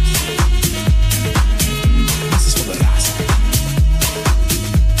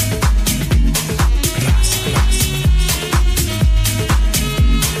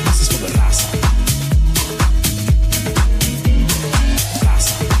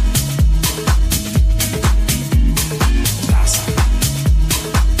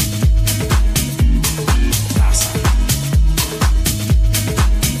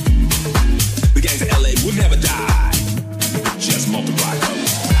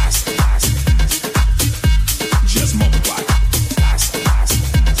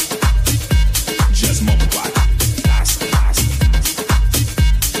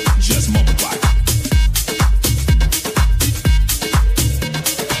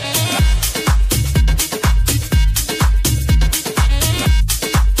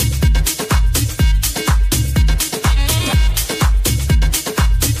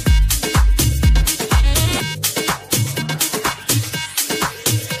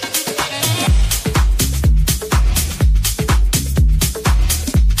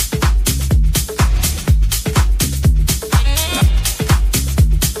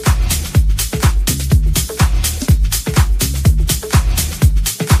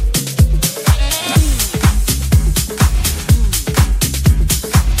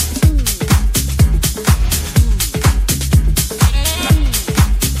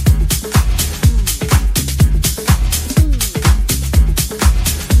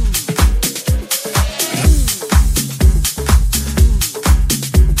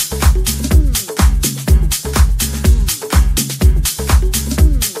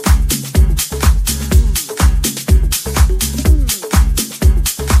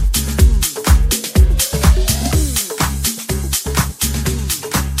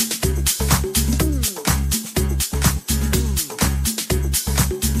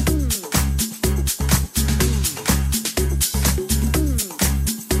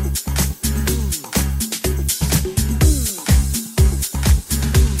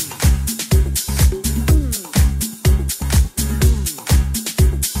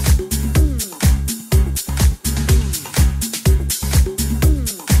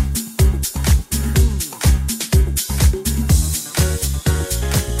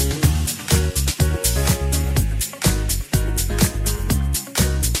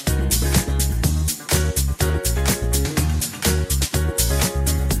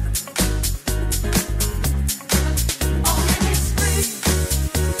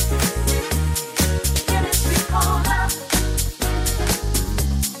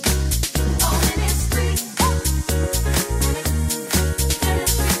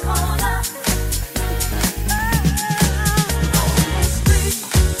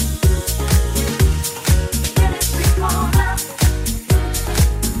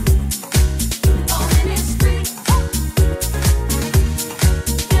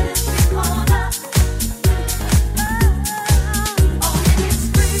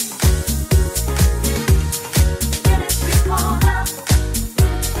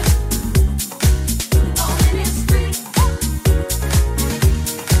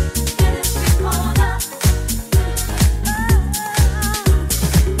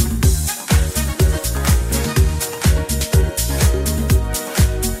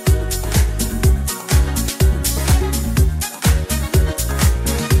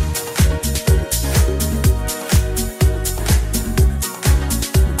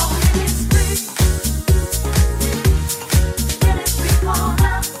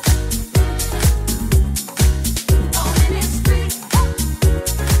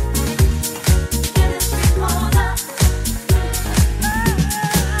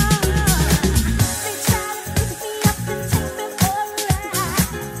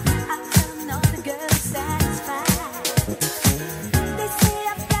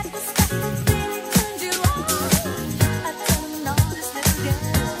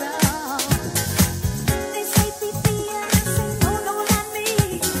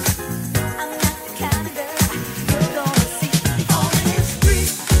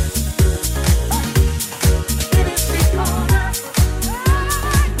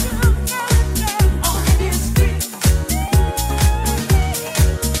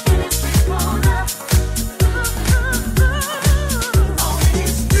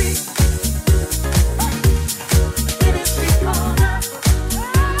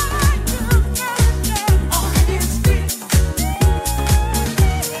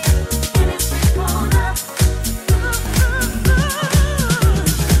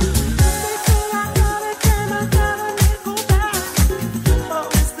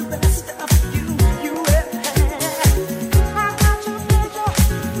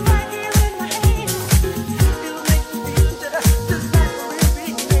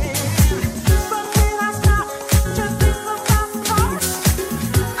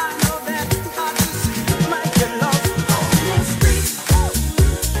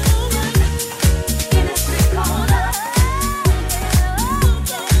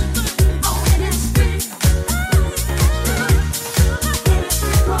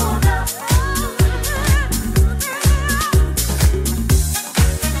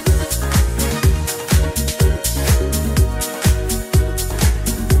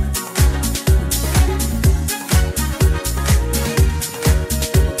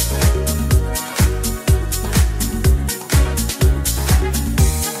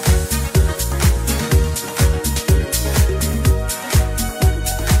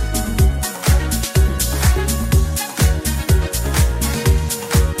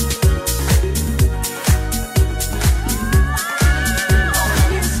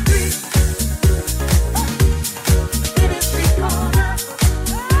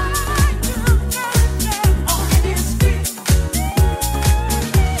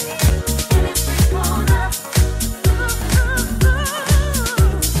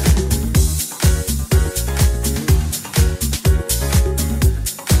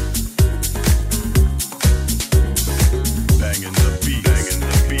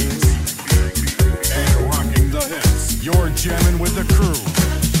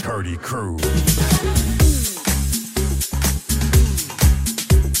 Crew. Cardi Crew.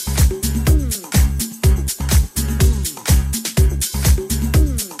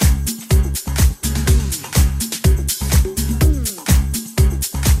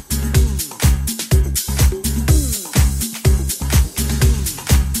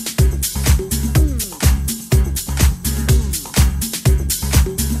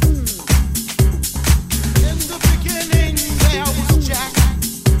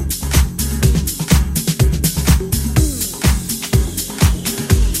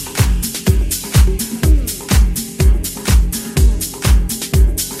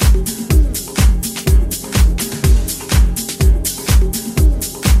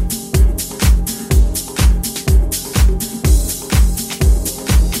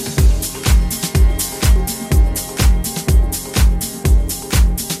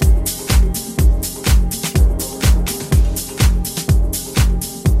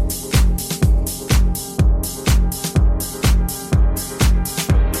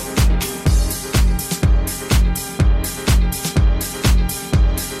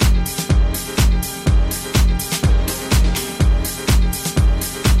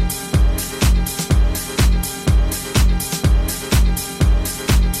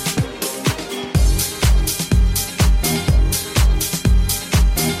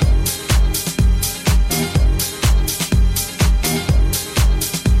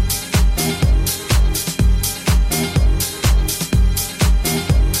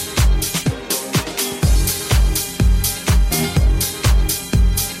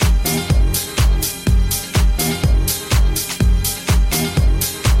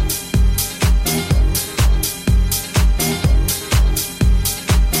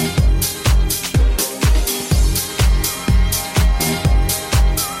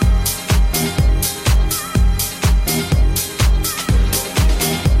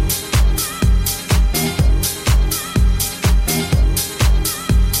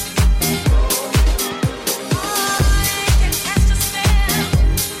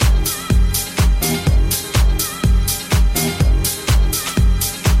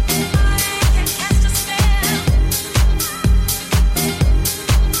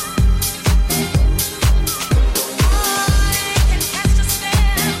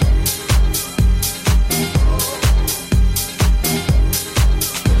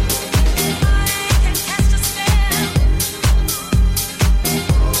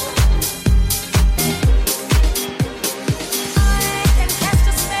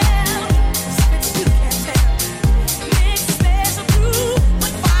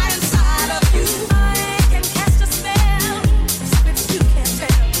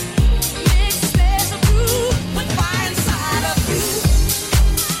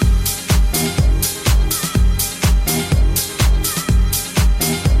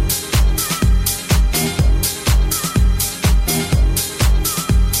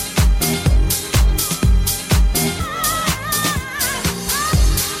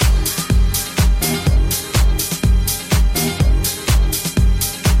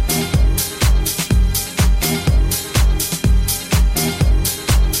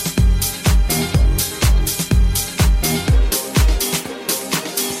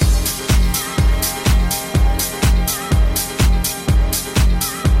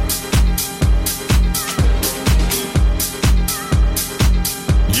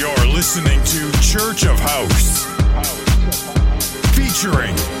 listening to Church of House,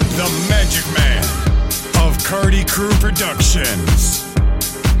 featuring the Magic Man of Cardi Crew Productions.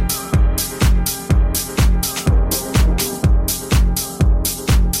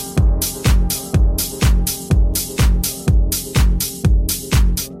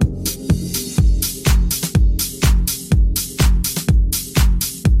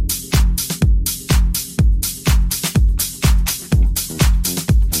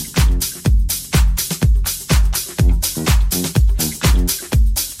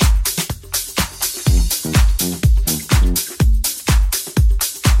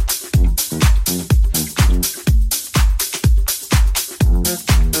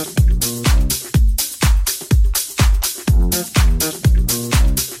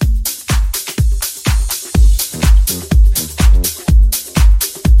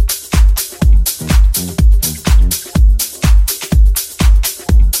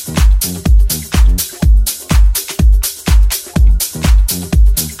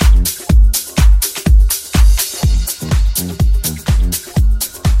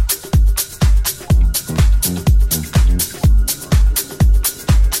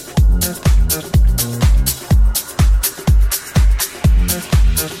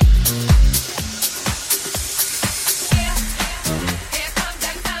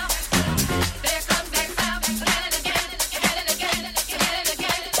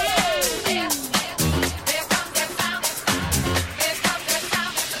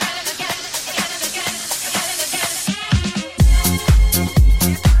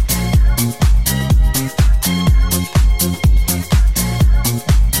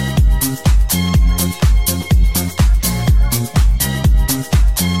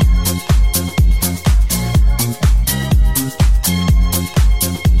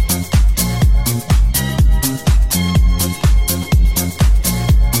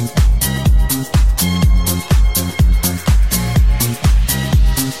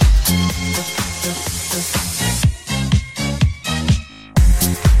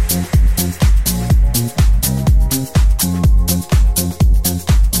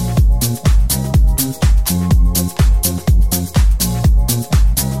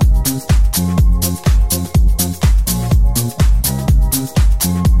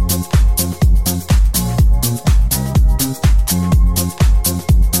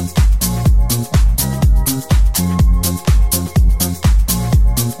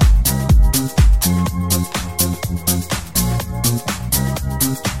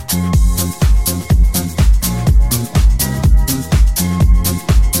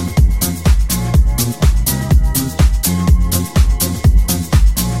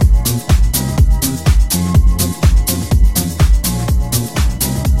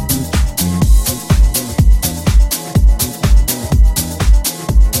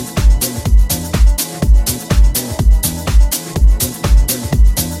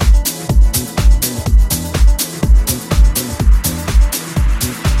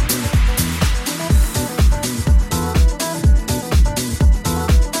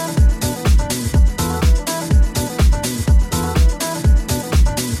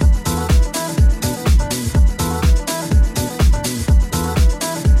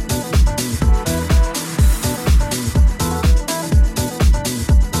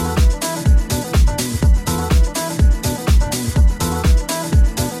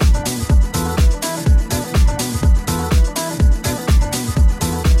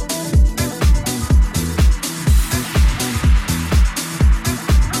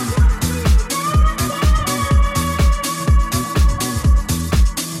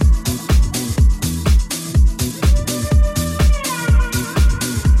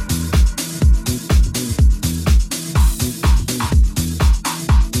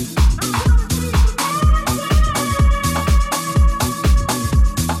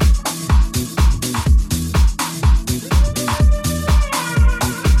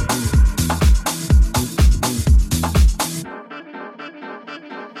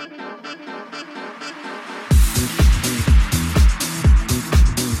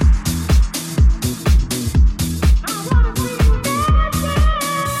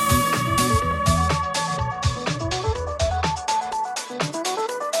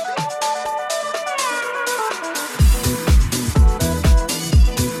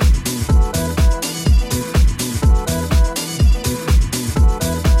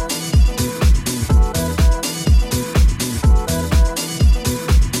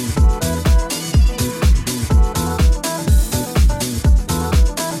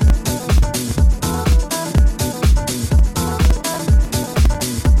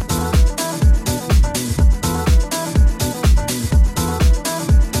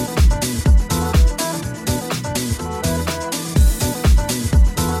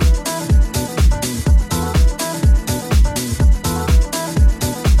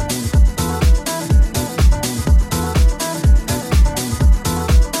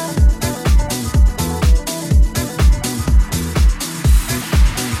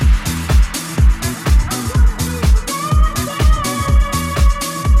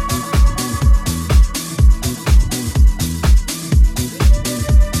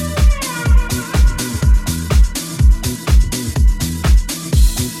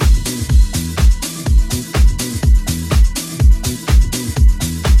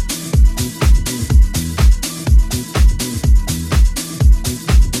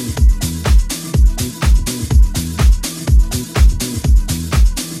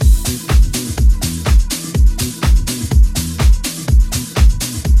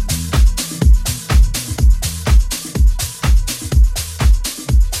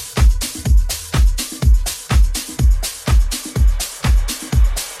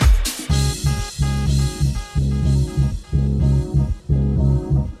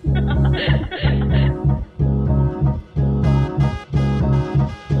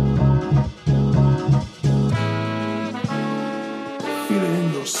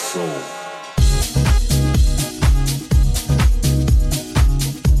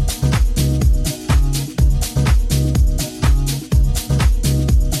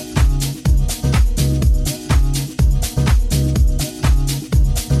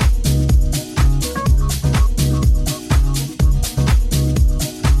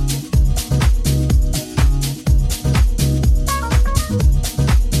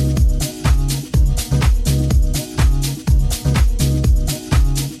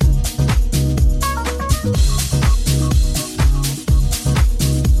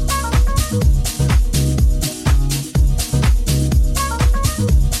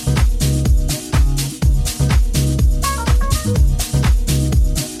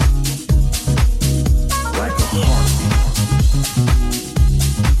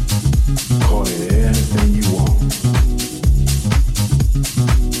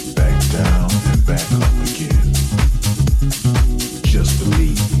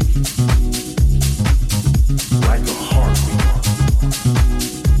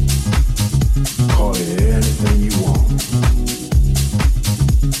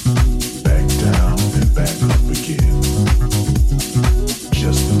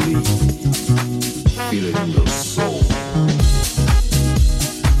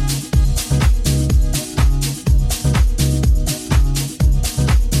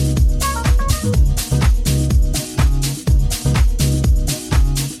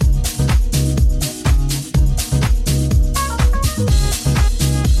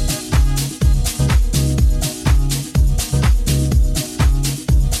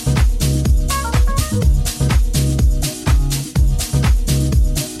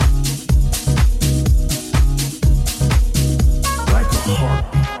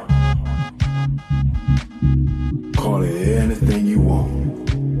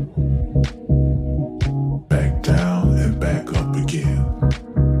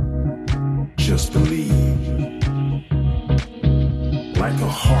 like a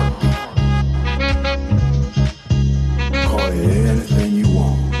heartbeat. Call it anything you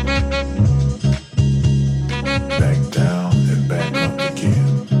want. Back down and back up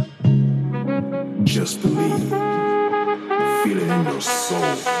again. Just believe. Feel it in your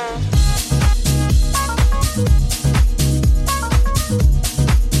soul.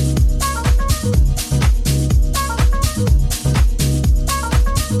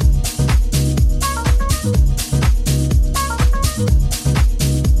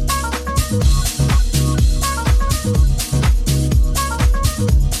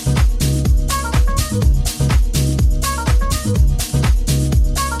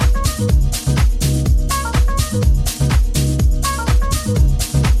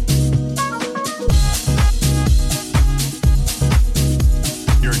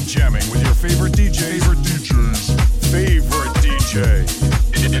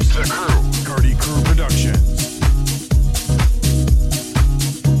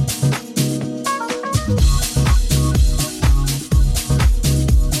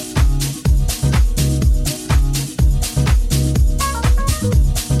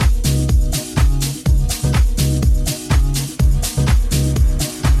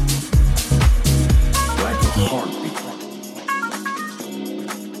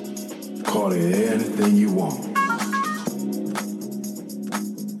 Call it anything you want.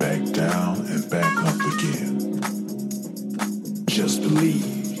 Back down and back up again. Just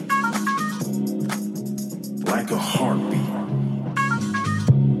believe. Like a heartbeat.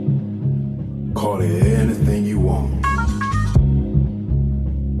 Call it anything you want.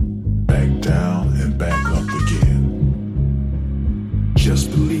 Back down and back up again.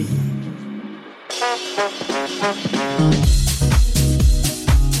 Just believe.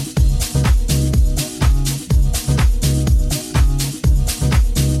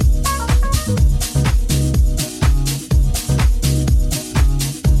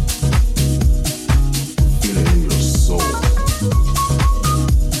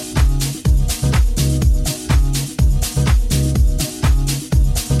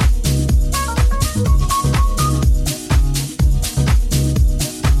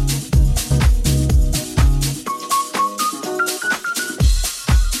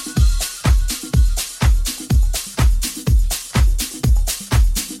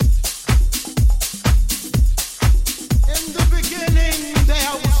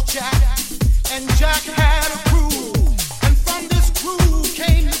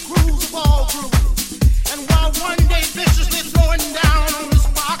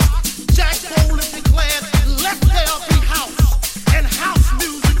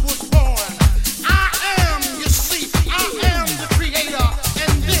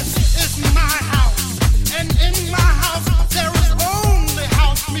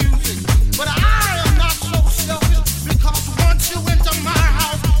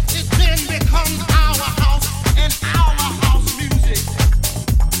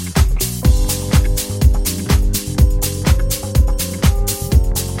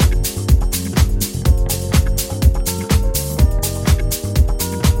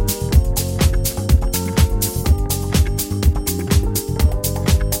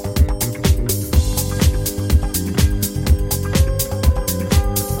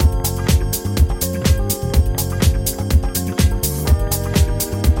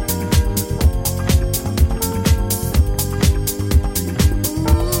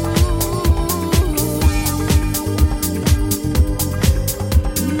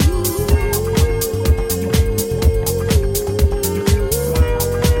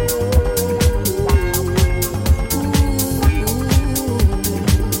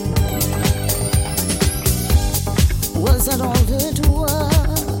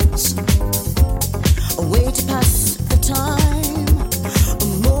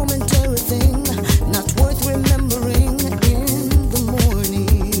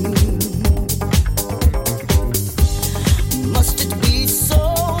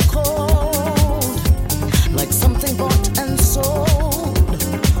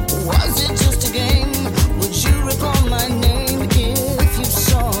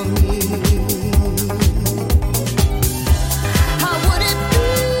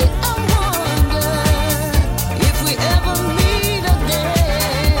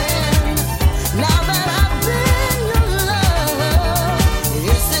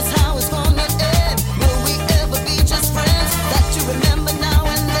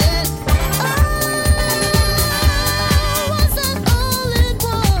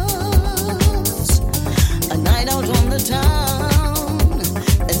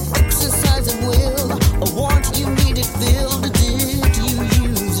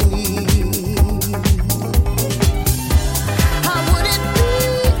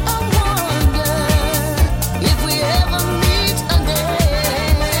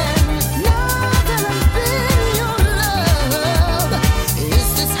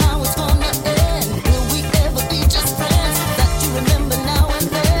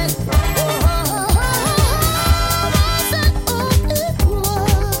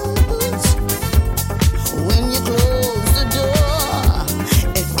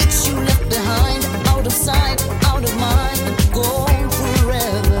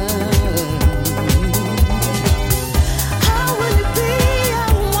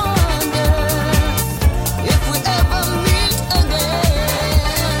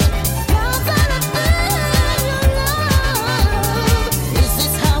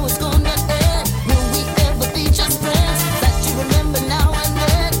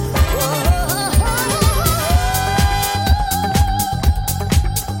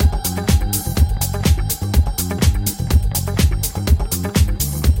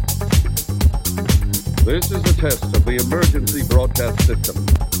 This is a test of the emergency broadcast system.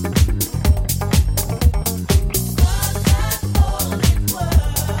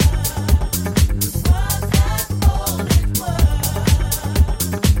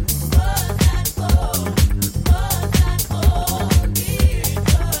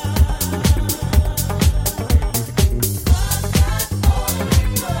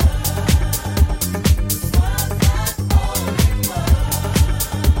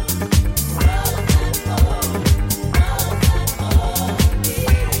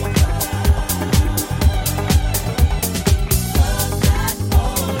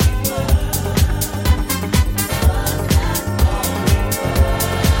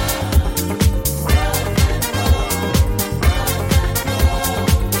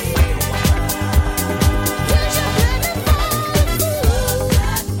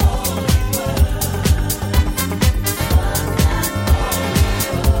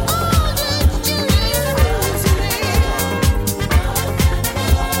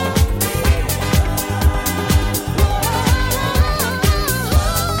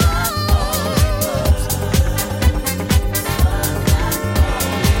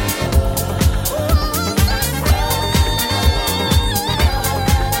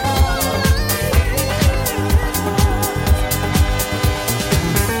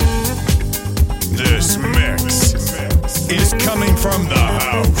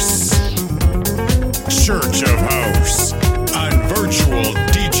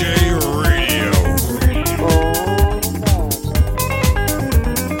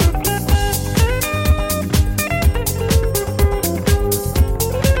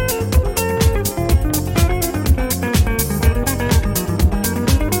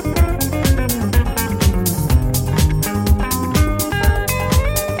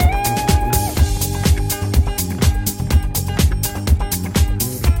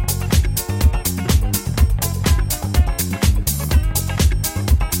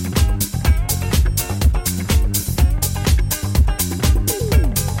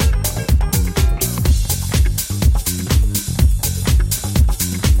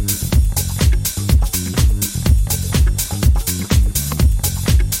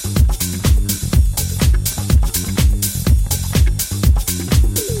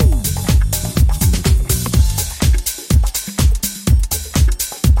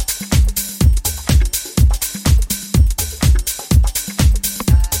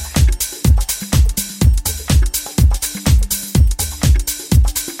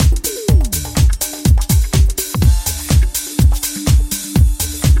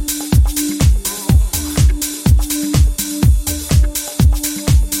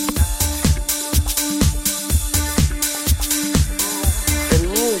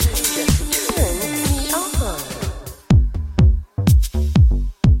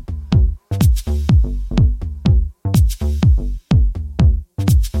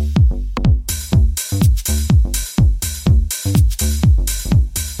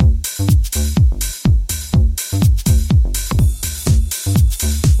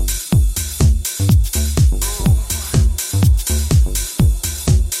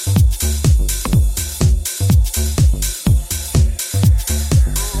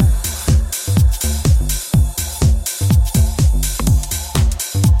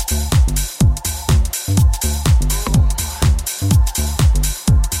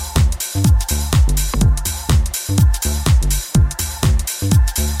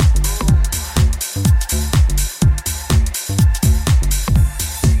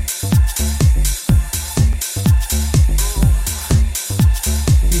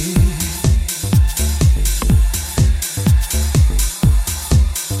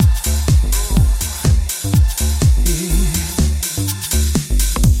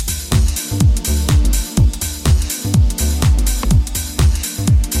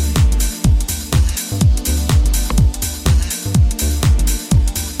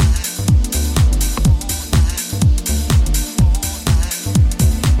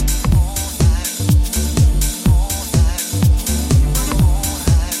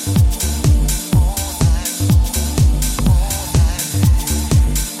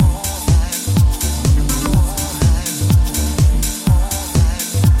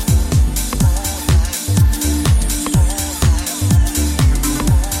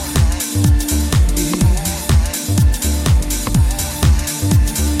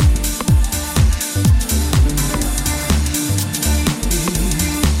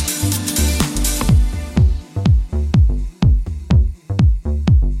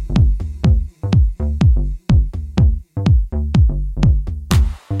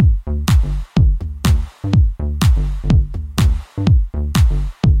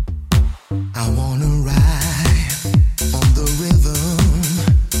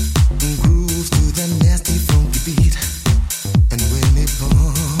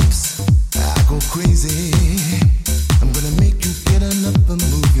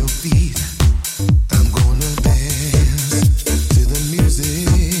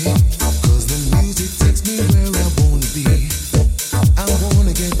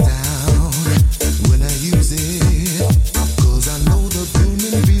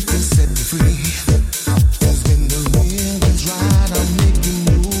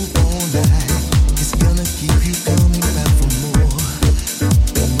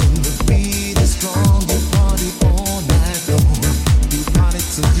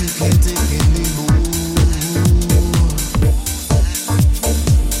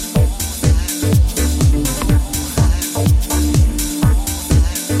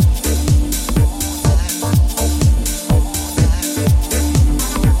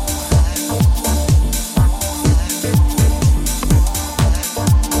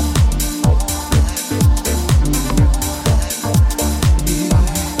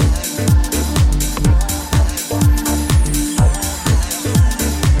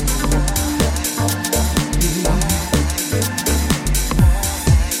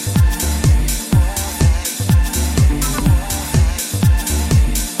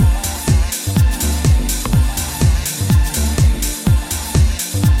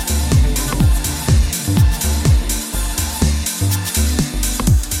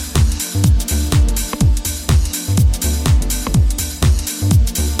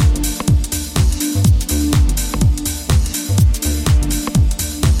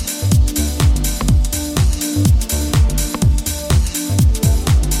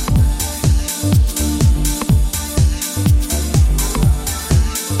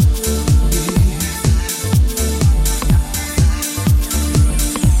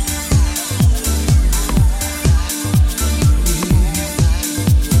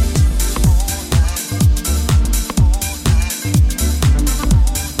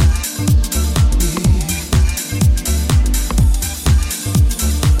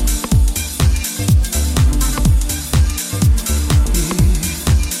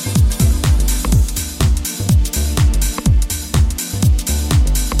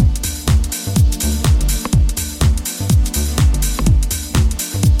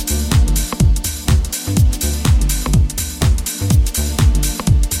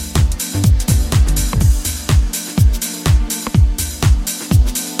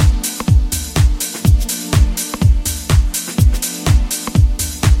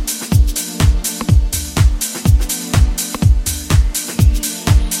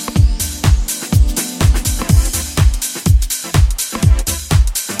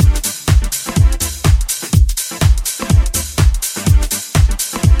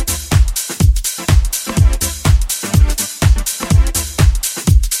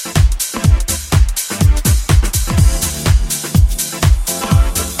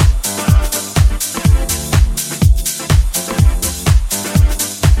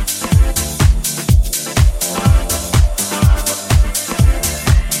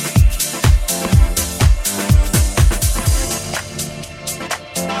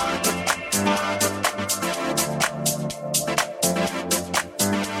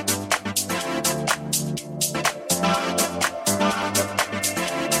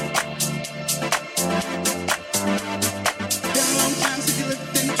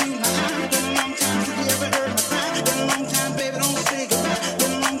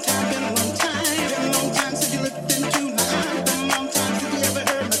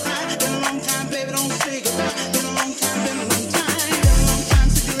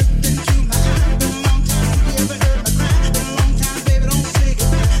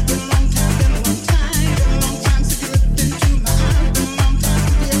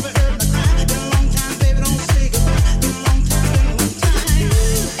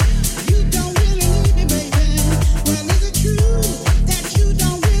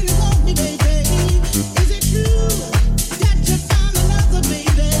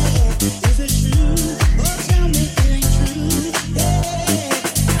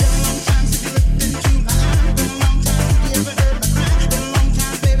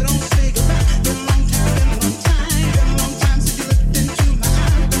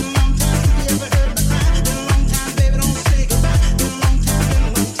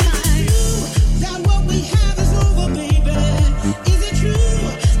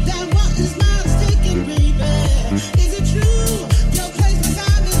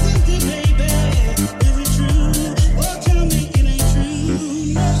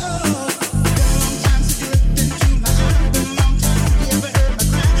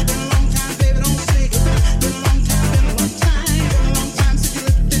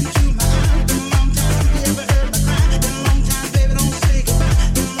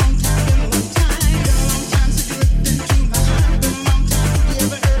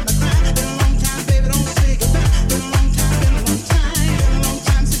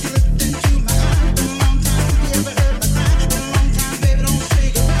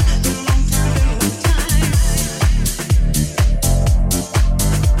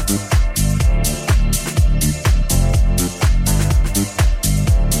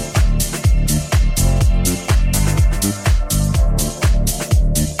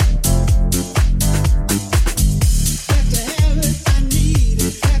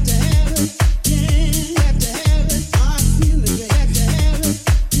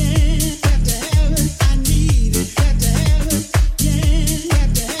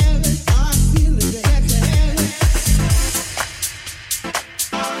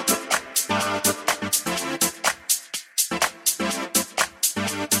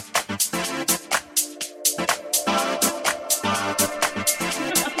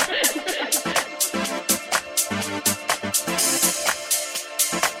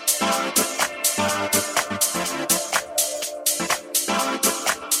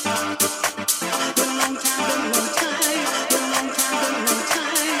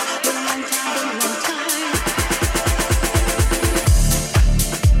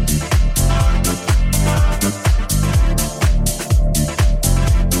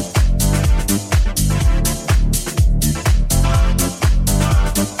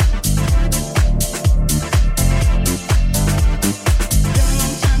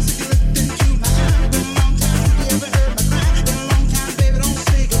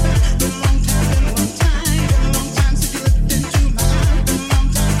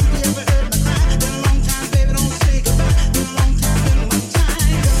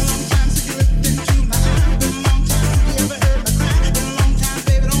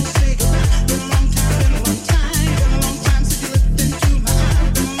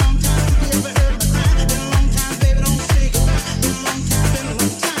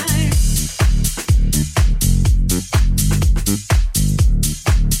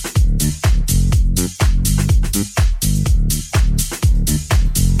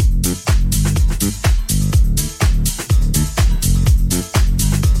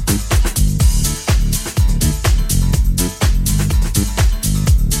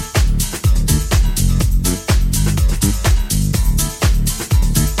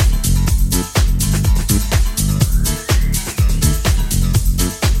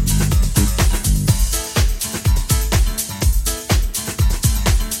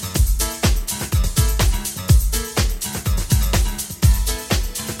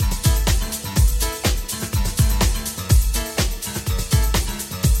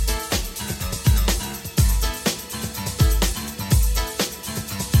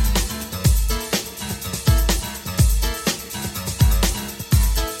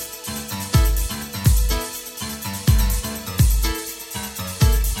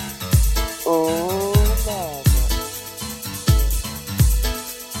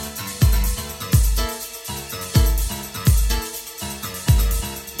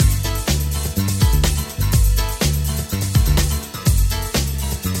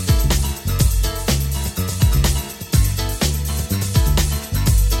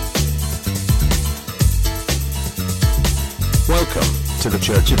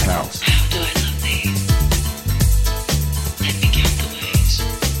 Church of House. How do I love thee? Let me count the ways.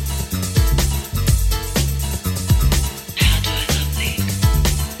 How do I love thee?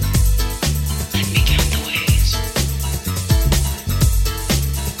 Let me count the ways.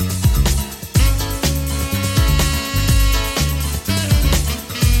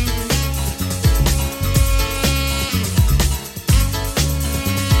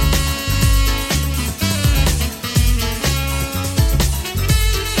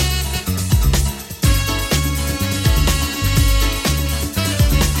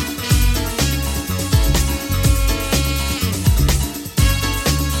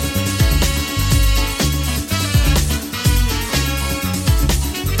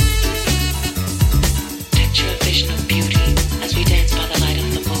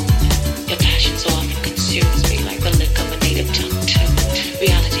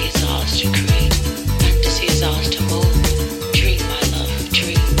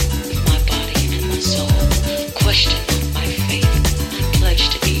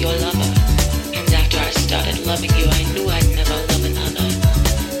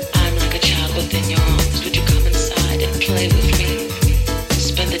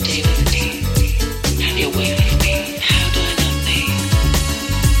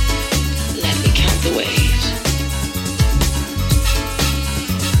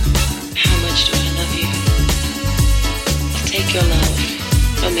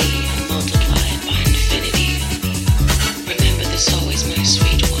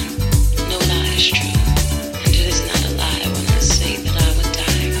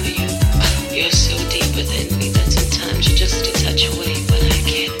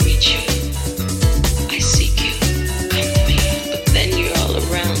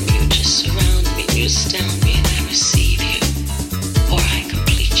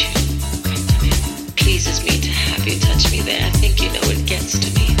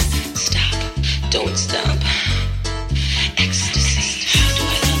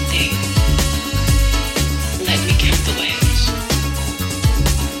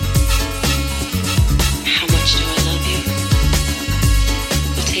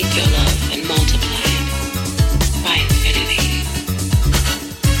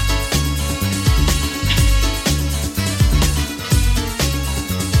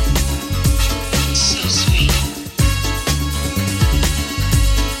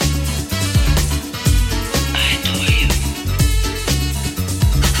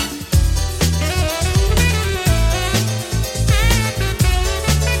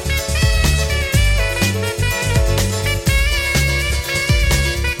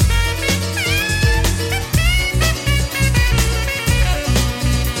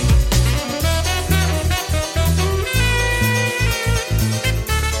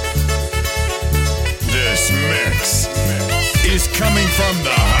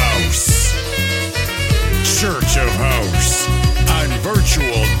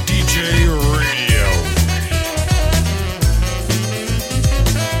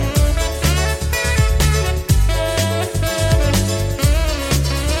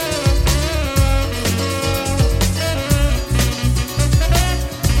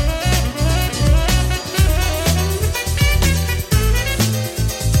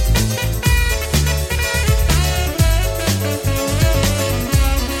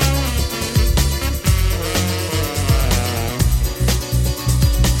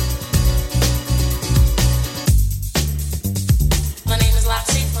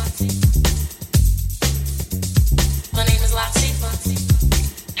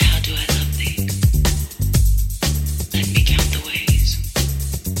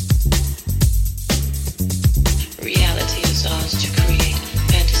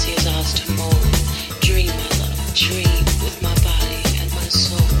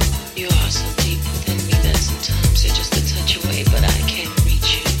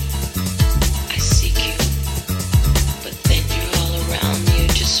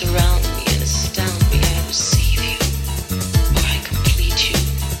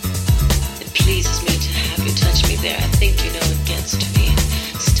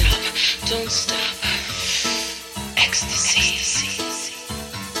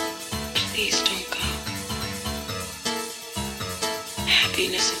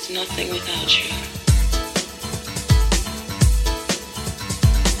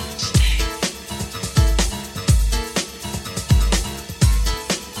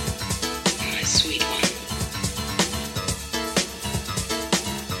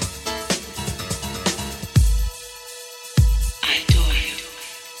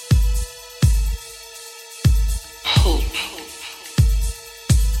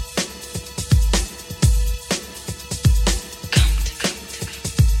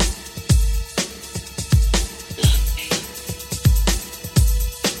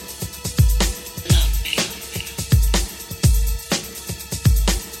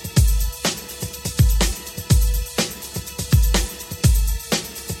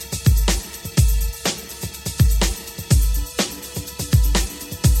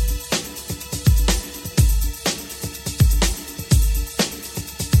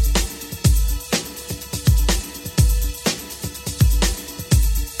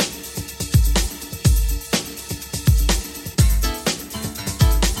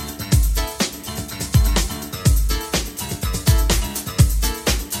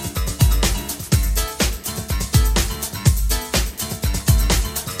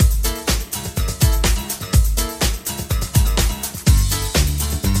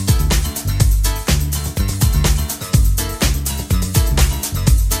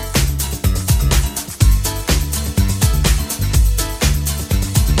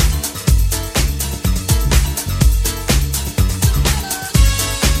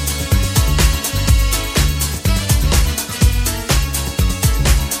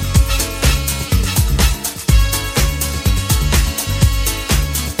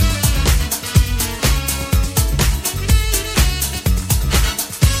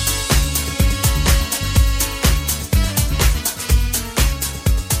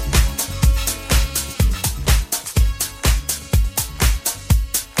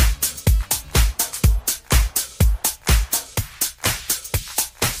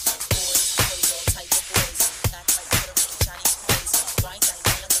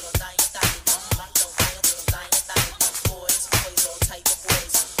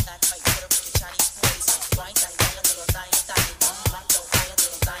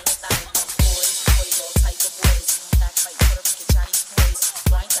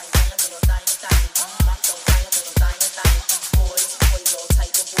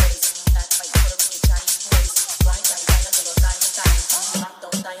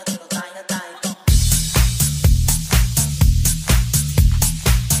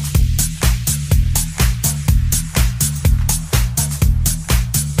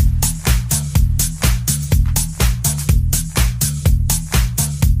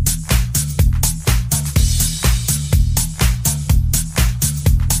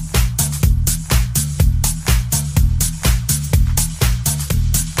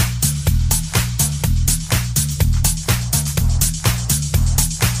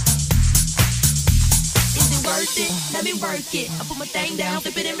 worth it? Let me work it. I put my thing down,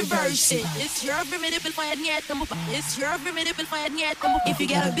 flip it and reverse it. It's your primitive and find yet. It's your primitive and find yet. If you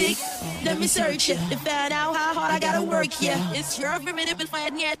got a big, let me search it to find out how hard I gotta work. Yeah, it's your primitive and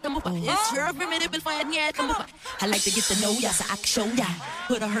find yet. It's your primitive and find yet. I like to get to know ya so I can show ya.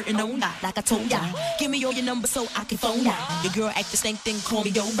 Put a hurtin' on ya like I told ya. Give me all your numbers so I can phone ya. Your girl act the same thing, call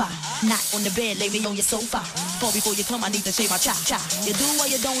me over. Not on the bed, lay me on your sofa. Before you come, I need to shave my cha-cha. You do or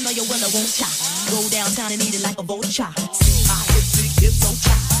you don't, or you will or won't cha. Go downtown and eat it like a vulture. See my hips, big hips don't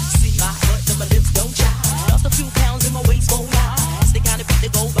cha. See my butt and my lips don't cha. Lost a few pounds in my waist, oh yeah. It's the kind of beat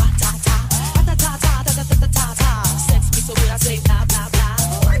that go ba-ta-ta. Ba-ta-ta-ta, ta-ta-ta-ta-ta. Sex me so good I say blah, blah,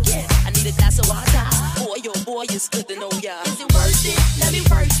 blah. Work it, I need a glass of water. Boy, it's good to know ya. Is it worth it? Let me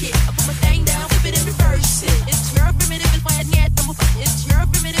work it. I put my thing down, flip it and reverse it. It's your primitive and find yet. It's your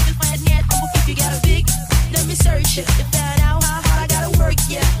primitive and find yet. If you got a big, let me search it to find out how hard I gotta work.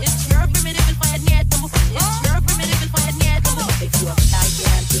 Yeah, it's your primitive and find yet. It's your primitive and find yet. If you a fly,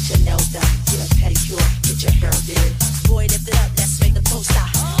 yeah, get your nails done, get a pedicure, get your hair did. Boy, lift it up, let's make a toaster.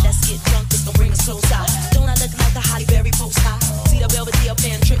 Let's get drunk, this gon' bring us closer. Don't I look like the Holly Berry poster? See the Belvedere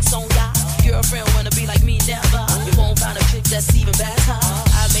playing tricks on ya. Girlfriend wanna be like me, never. You won't find a chick that's even better.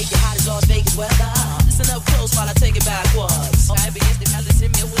 I make it hot as Las Vegas weather. Listen up close while I take it backwards. I begin to listen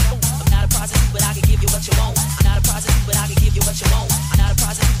me with hope. I'm not a prostitute, but I can give you what you want. I'm not a prostitute, but I can give you what you want. I'm not a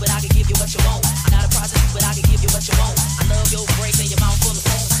prostitute, but I can give you what you want. I'm not a prostitute, but I can give you what you want. I love your break and your mouth full of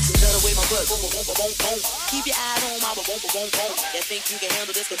foam. You love the way my butt boom, boom, boom, boom, boom. Keep your eyes on my boom, boom, boom, boom. You think you can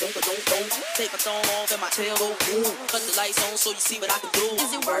handle this? Don't. Take my thumb off and my tail go boom. Cut the lights on so you see what I can do.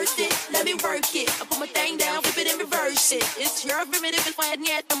 Is it worth it? Let me work it. I put my thing down, flip it and reverse it. It's your primitive and find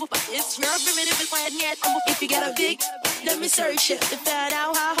yet. It's your primitive and find yet. If you got a big, let me search it to find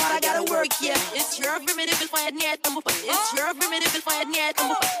out how hard I gotta work. Yeah, it's your primitive and find yet. It's your primitive and find yet.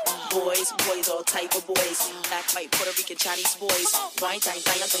 Boys, all type of boys. Black, white, Puerto Rican, Chinese boys. Wine, time,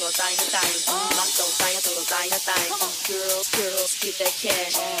 time. Girls, get that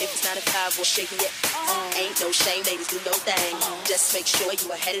cash. If it's 9 to 5, we're shaking it. Ain't no shame, ladies, do no thing. Just make sure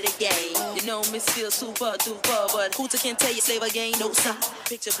you ahead of the game. You know, Miss feels super duper, but who can tell you slave again? No sign.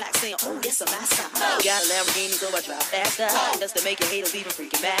 Picture black saying, oh, yes, I'm master. Got a Lamborghini, so I drive faster. Just to make your haters even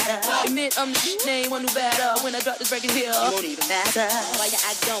freaking matter. Admit I'm the name, one who better. When I drop this record here, you won't even matter. Why you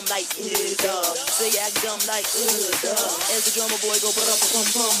act dumb like, say you act dumb like, as the drummer boy go, put up a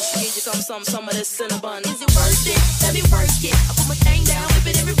pum-pum. Give you some of this cinnamon. Is it worth it? Let me work it. I put my thing down,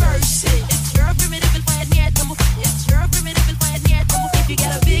 flip it and reverse it. It's your primitive and find yet. It's your primitive and find yet. If you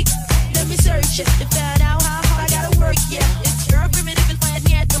got a big, let me search it to find out how hard I gotta work. Yeah, it's your primitive and find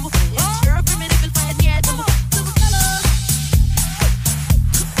yet. It's your primitive and find yet. I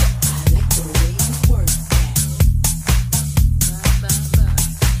like the way you work that.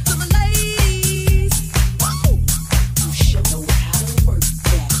 To my ladies, whoa, you sure know how to work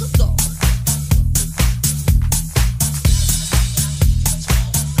that.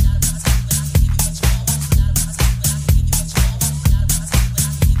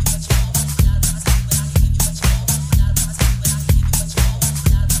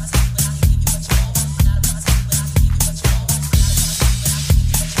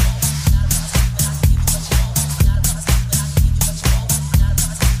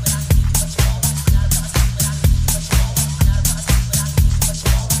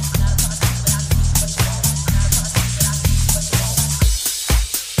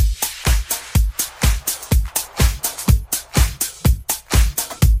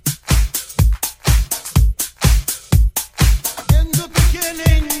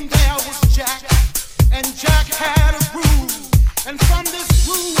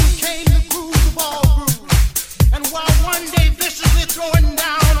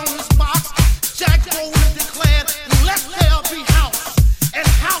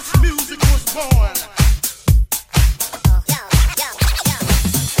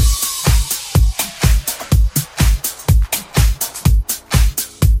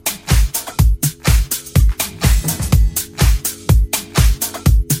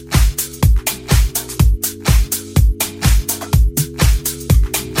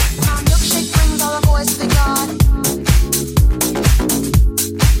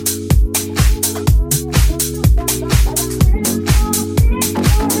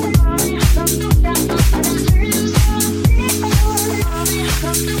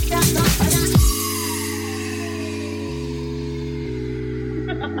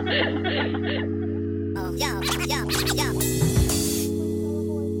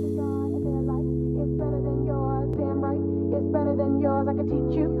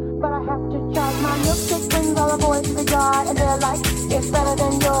 My milkshake brings all the boys to the yard, and they're like, it's better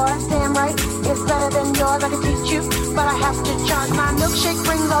than yours. Damn right, is better than yours. I can teach you, but I have to charge. My milkshake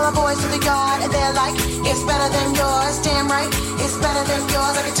brings all the boys to the yard, and they're like, it's better than yours. Damn right, it's better than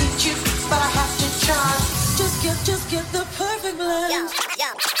yours. I can teach you, but I have to charge. Just get the perfect blend.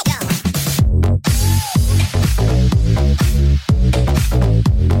 Yeah.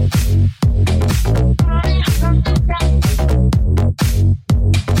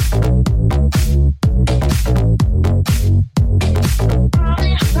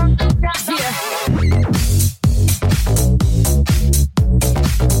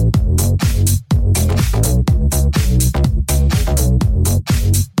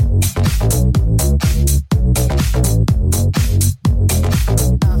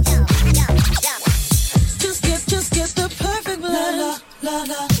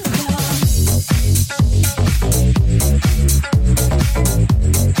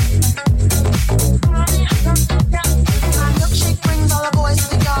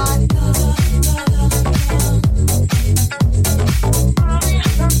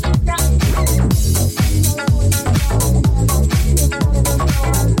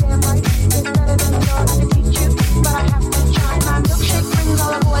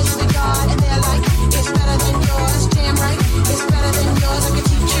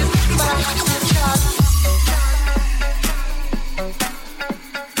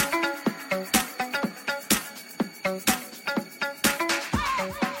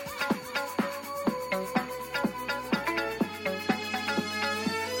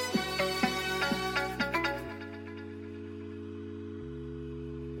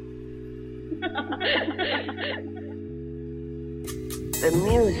 The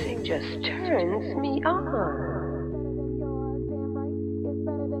music just turns me on.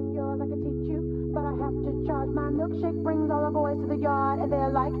 Milkshake brings all the boys to the yard, and they're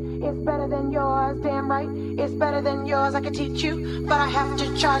like, it's better than yours. Damn right, it's better than yours. I can teach you, but I have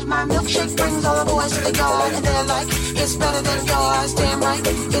to charge. My milkshake brings all the boys to the yard, and they're like, it's better than yours. Damn right,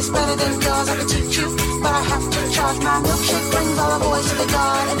 it's better than yours. I can teach you, but I have to charge. My milkshake brings all the boys to the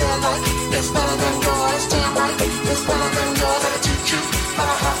yard, and they're like, it's better than yours. Damn right, it's better than yours. I can teach you, but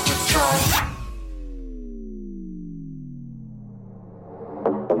I have to charge.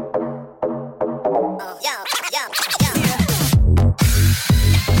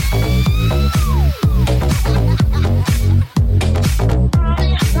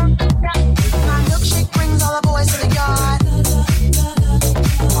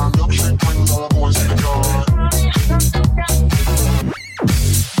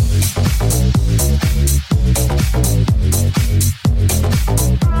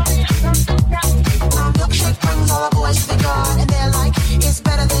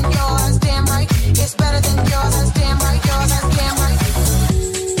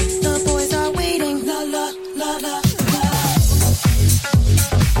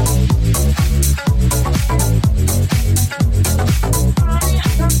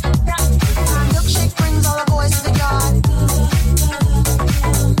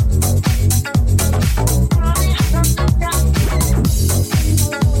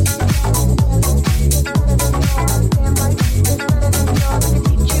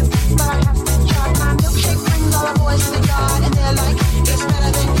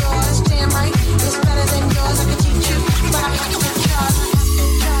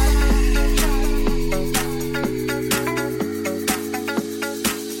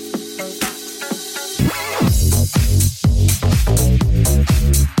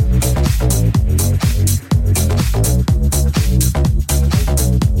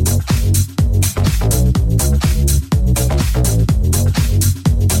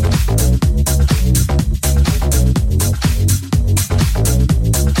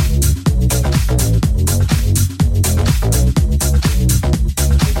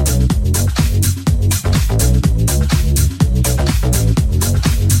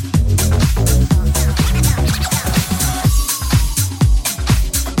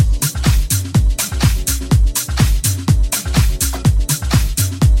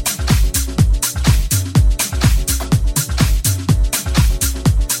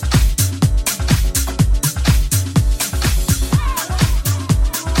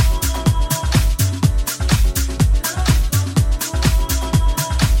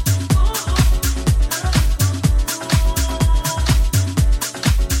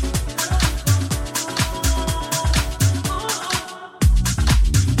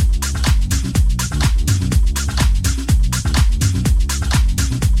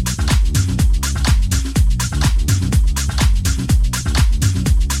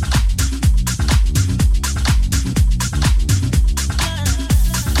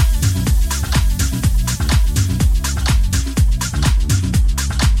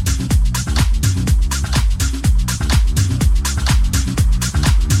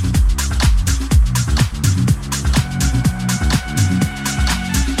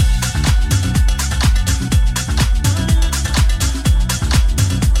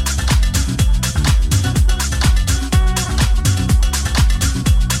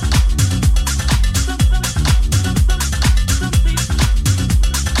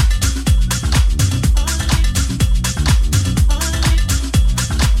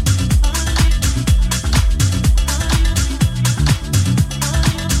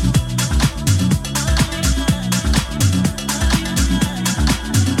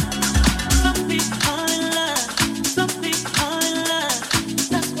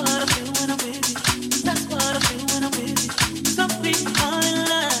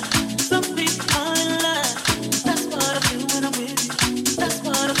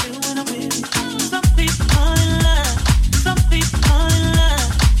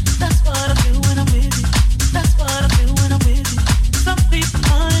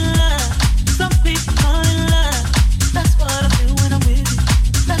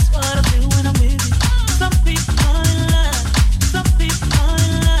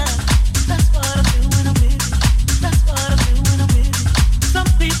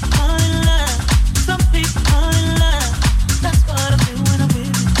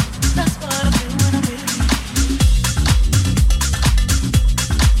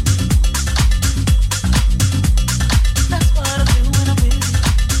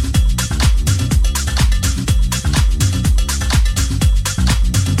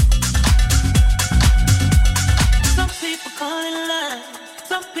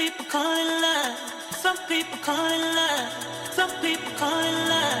 people call it love. Some people call it love. Some people call it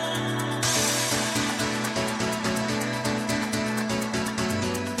love.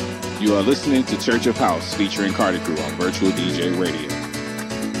 You are listening to Church of House featuring Carter Crew on Virtual DJ Radio.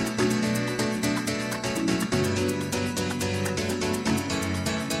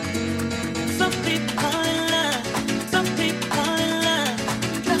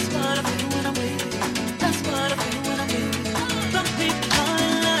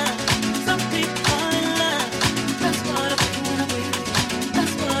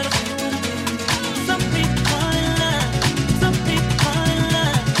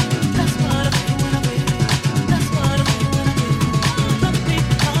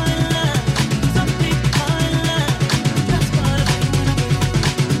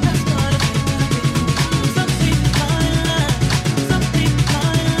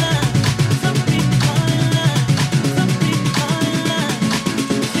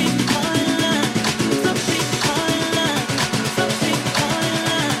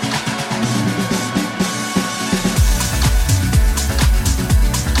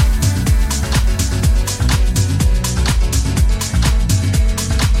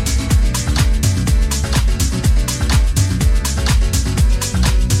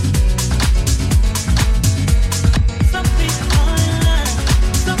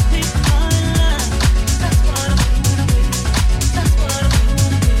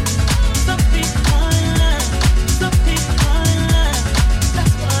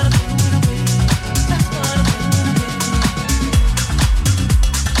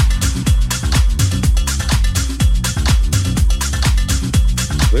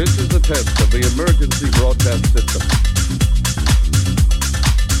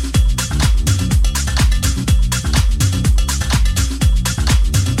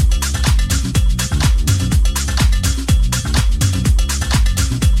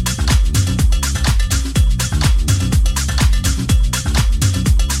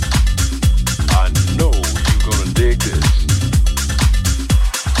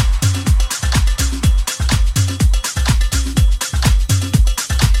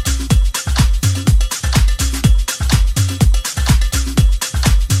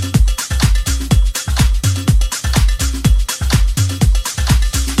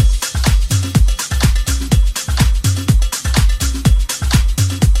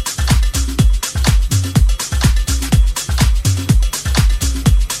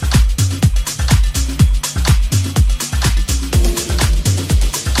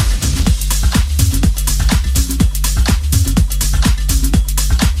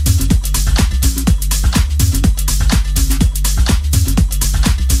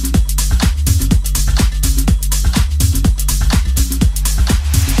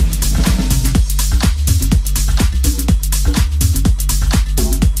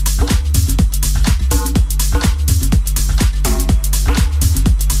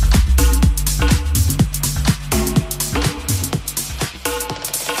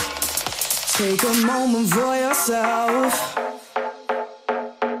 Take a moment for yourself.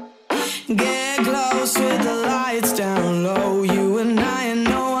 Get close with the lights down low. You and I and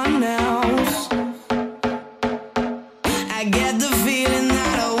no one else. I get the feeling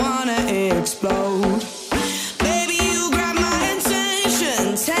that I wanna explode. Baby, you grab my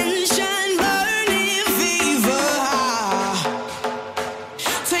attention. Tension, burning fever high.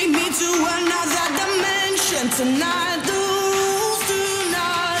 Take me to another dimension tonight.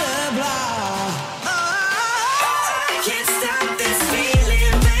 Feeling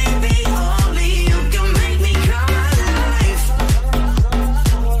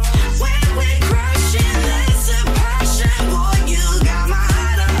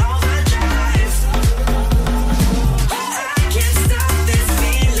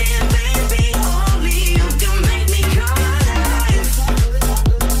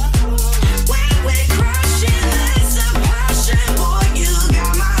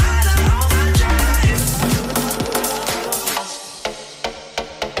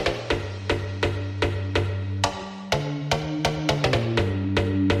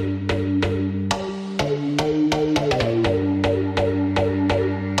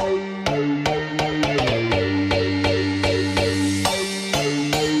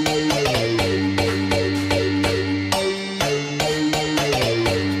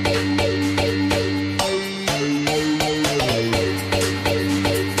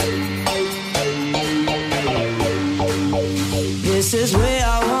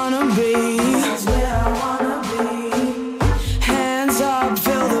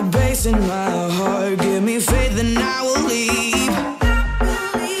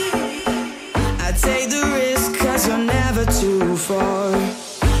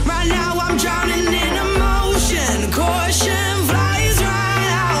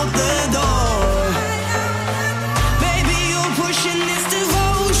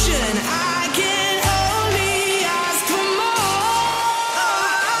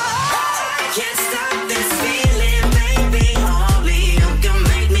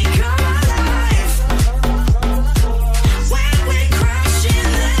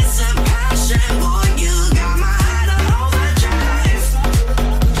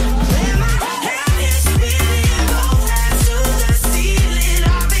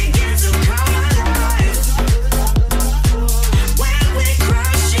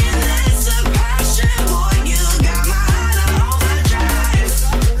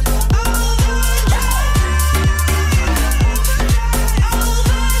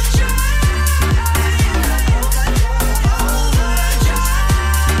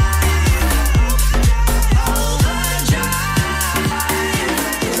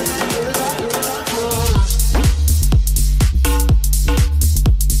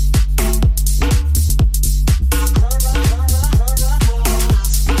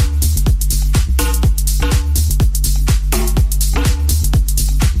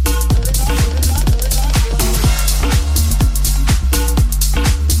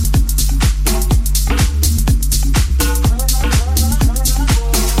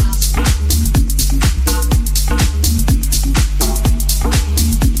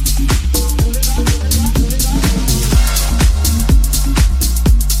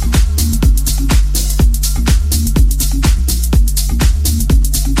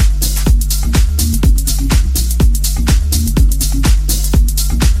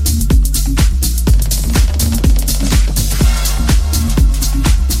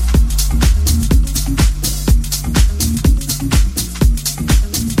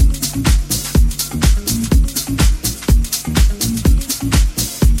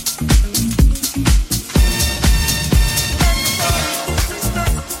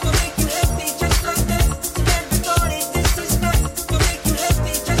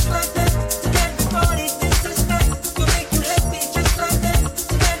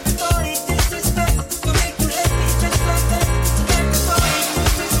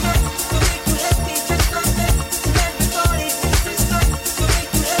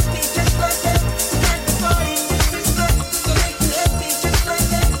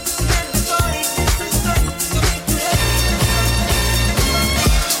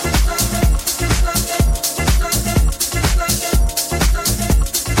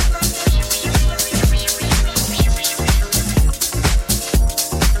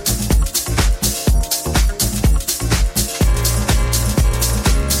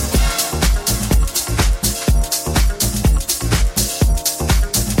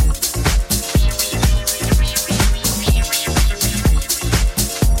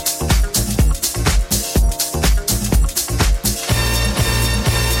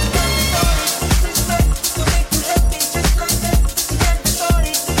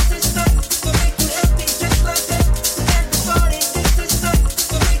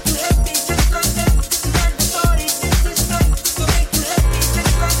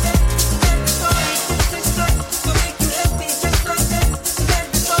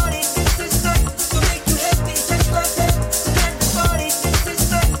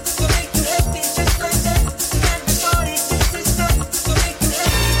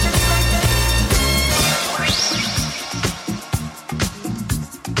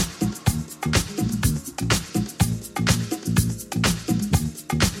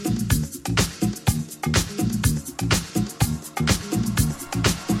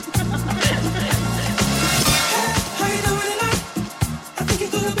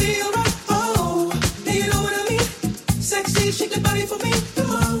me. Come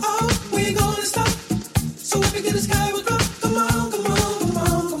on, oh, we ain't gonna stop. So if we get the sky will drop. Come on, come on, come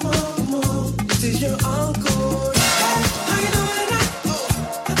on, come on, come on. This is your encore. Hey, how you doing tonight?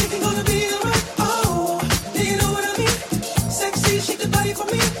 I think you're gonna be alright. Oh, yeah, you know what I mean. Sexy, shake the body for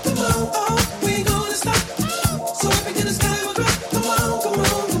me. Come on, oh, we ain't gonna stop. So if we get the sky will drop. Come on, come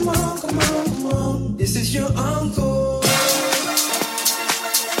on, come on, come on, come on. This is your encore.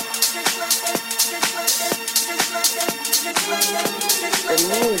 The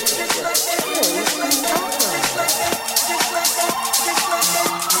music just turns me on.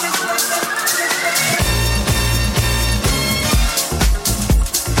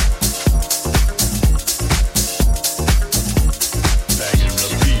 Banging the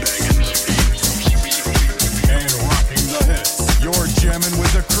beat. And rocking the hits. You're jamming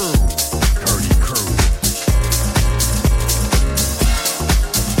with the crew. Purdy Crew.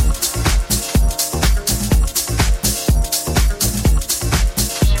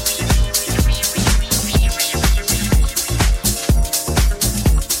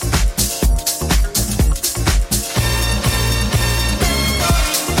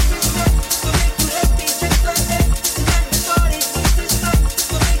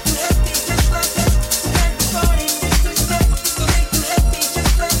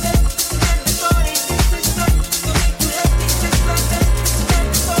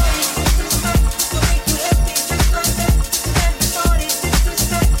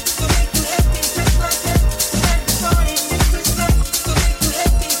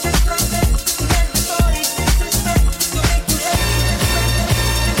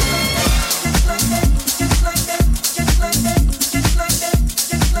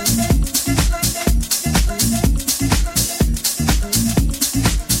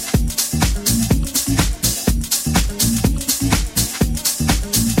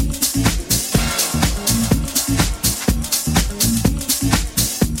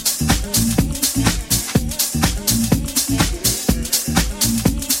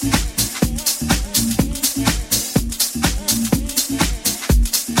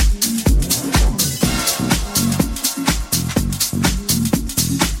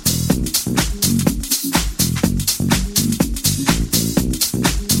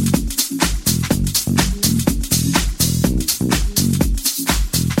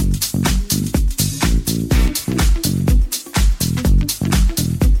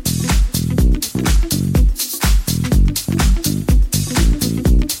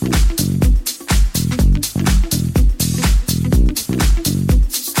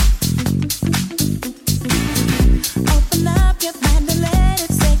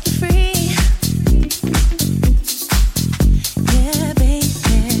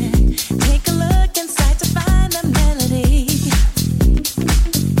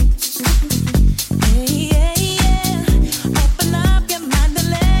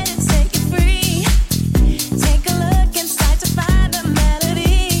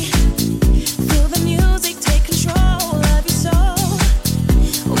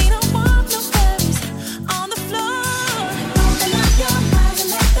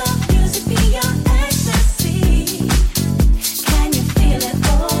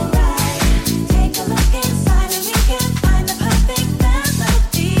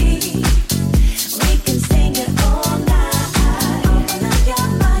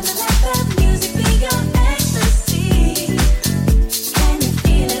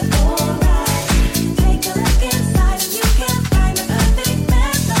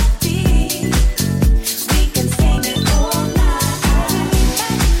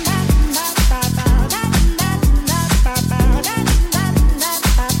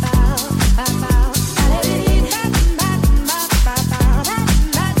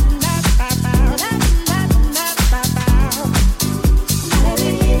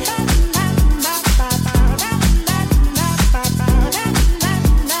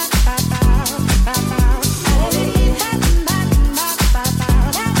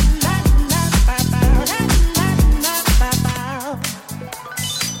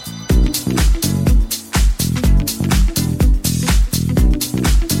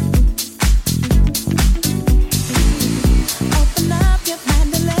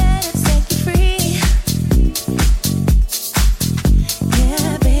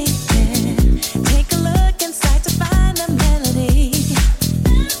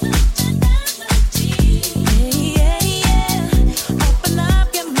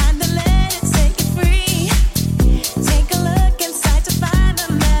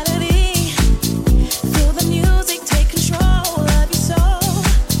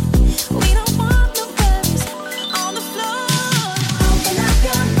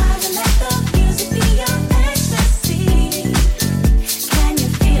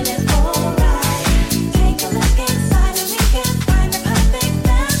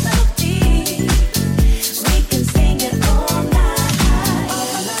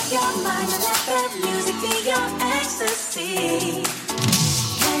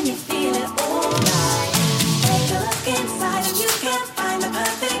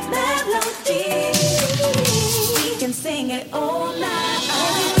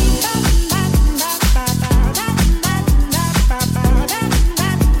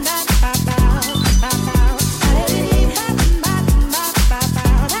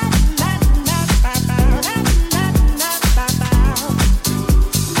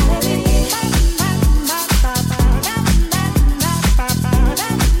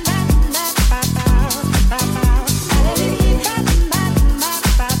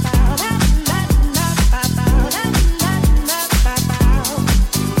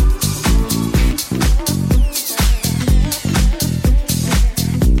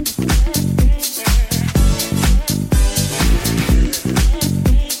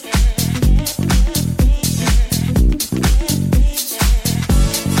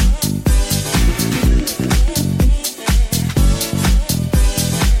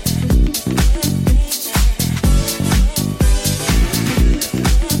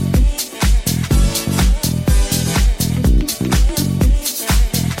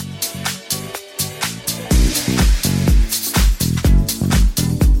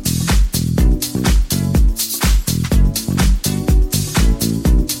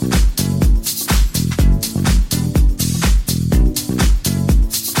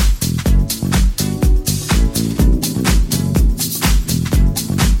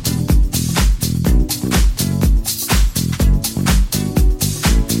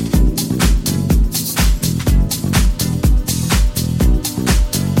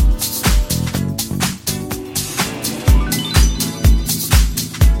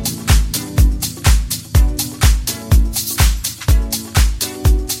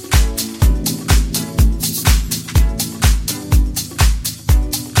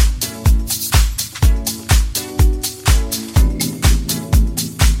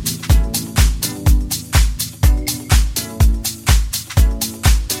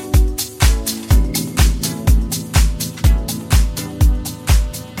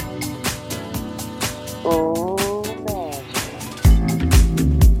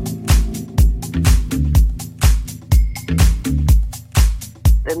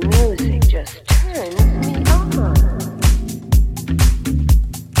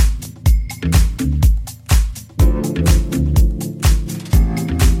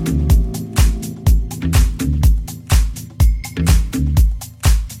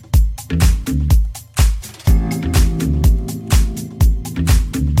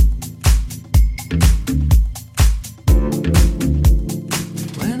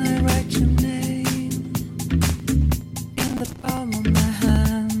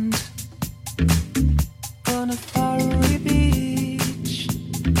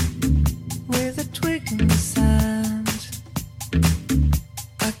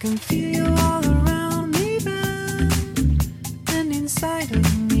 can feel you all around me then, and inside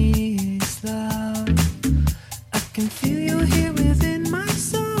of me is love. I can feel you here within my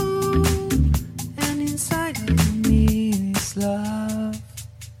soul, and inside of me is love,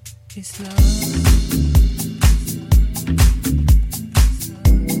 is love.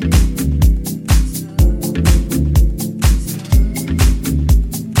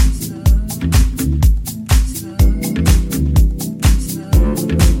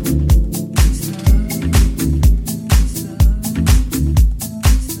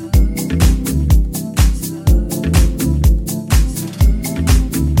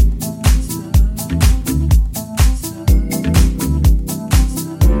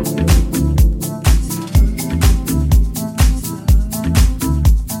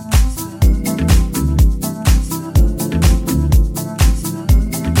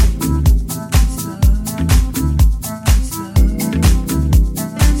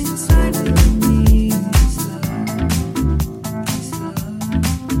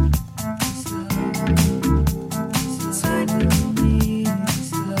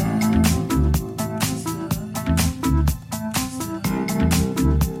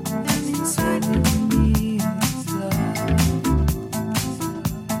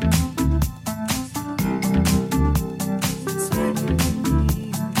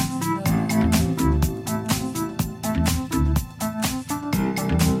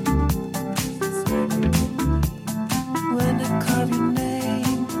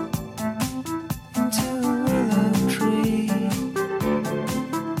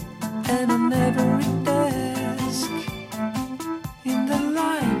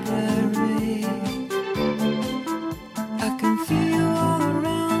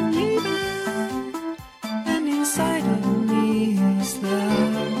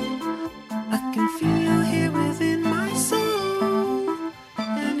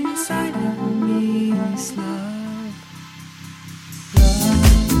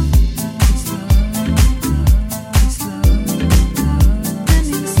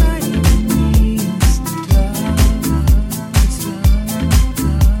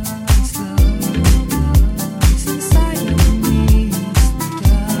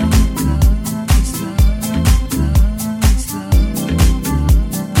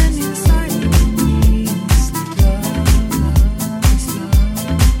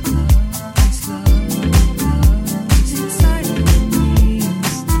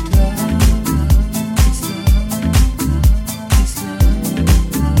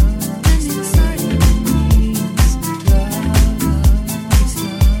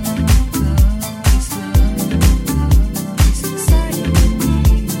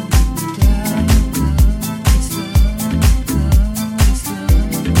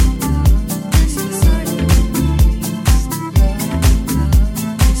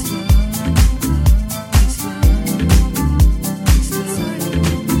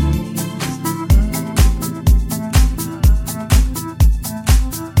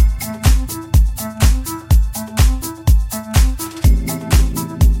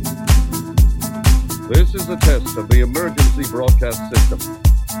 This is a test of the emergency broadcast system.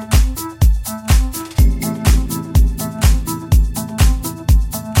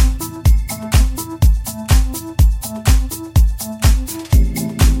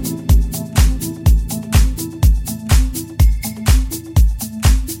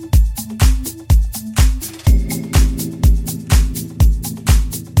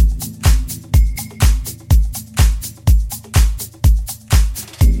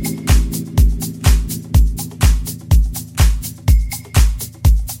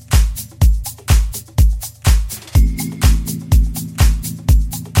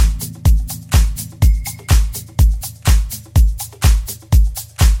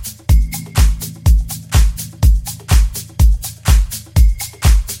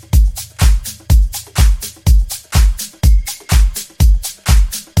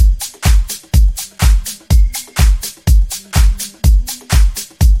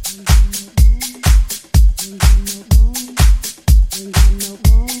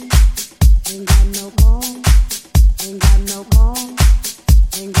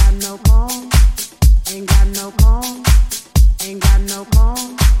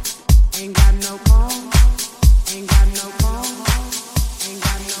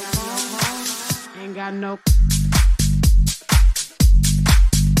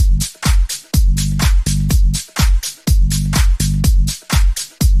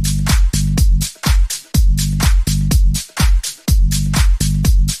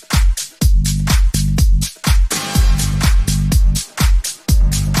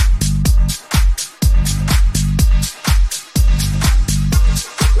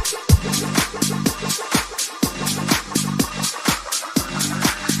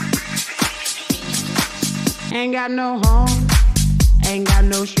 Ain't got no home, ain't got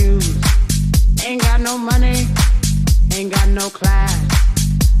no shoes, ain't got no money, ain't got no class,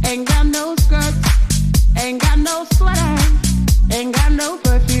 ain't got no skirts, ain't got no sweater, ain't got no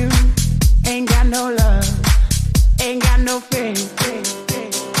perfume, ain't got no love, ain't got no faith.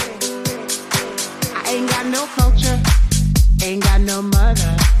 I ain't got no culture, ain't got no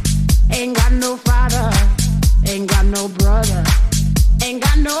mother, ain't got no father, ain't got no brother, ain't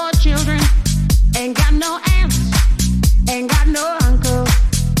got no children, ain't got no aunts, ain't got no uncle,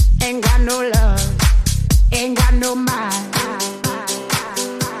 ain't got no love, ain't got no mind.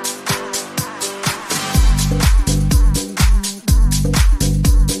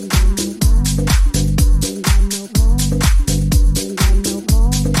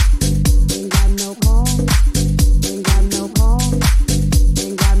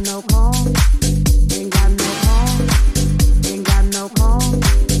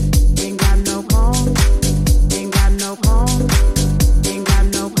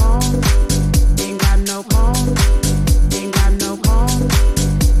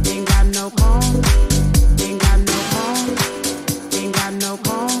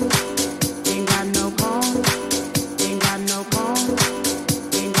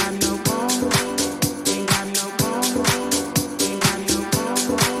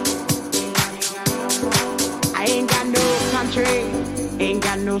 Ain't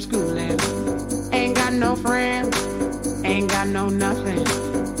got no schooling, ain't got no friends, ain't got no nothing,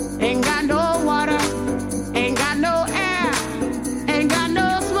 ain't got no water, ain't got no air, ain't got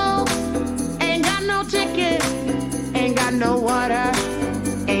no smoke, ain't got no ticket, ain't got no water,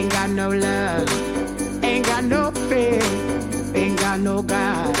 ain't got no love, ain't got no faith, ain't got no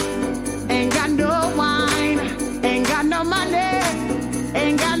God, ain't got no wine, ain't got no money,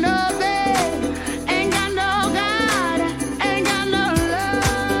 ain't got no bed, ain't got no God, ain't got no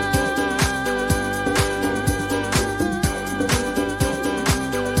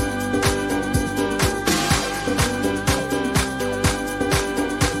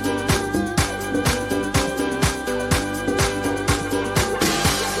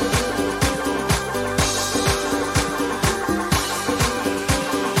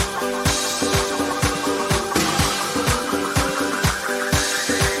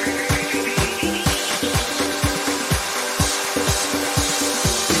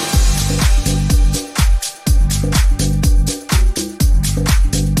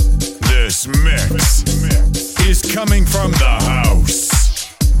coming from the house.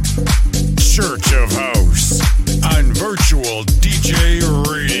 Church of House on Virtual DJ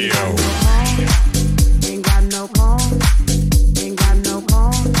Radio. Ain't got no phone, ain't got no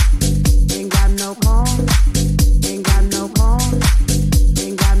phone, ain't got no phone, ain't got no phone,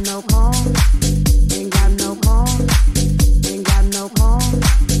 ain't got no phone, ain't got no phone, ain't got no phone,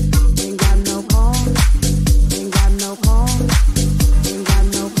 ain't got no phone, ain't got no phone, ain't got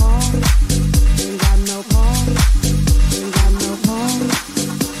no phone, ain't got no phone. Ain't got no phone,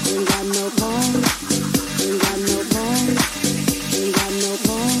 ain't got no phone,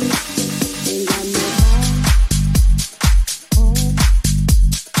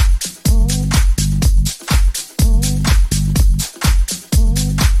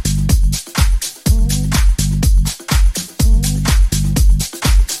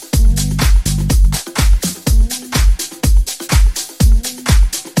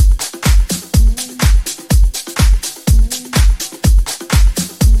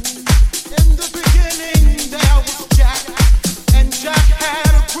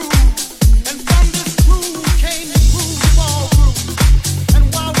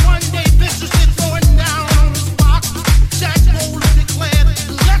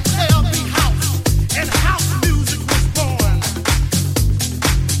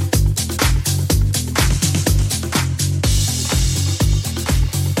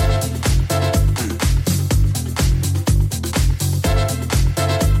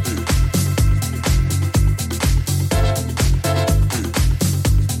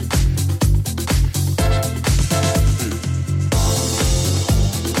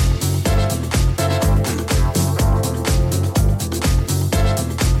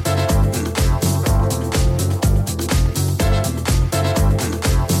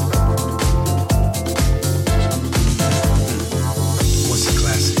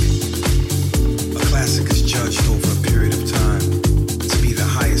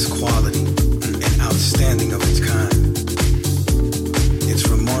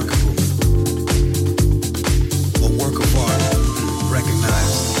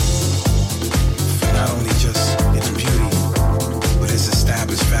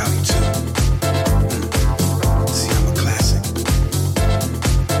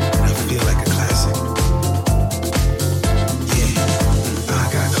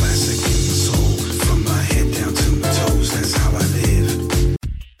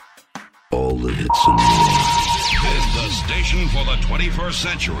 of it some more. This is the station for the 21st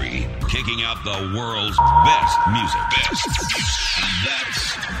century, kicking out the world's best music.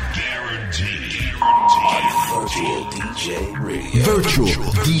 That's guaranteed. On Virtual DJ Radio.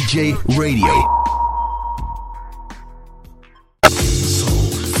 Virtual DJ Radio.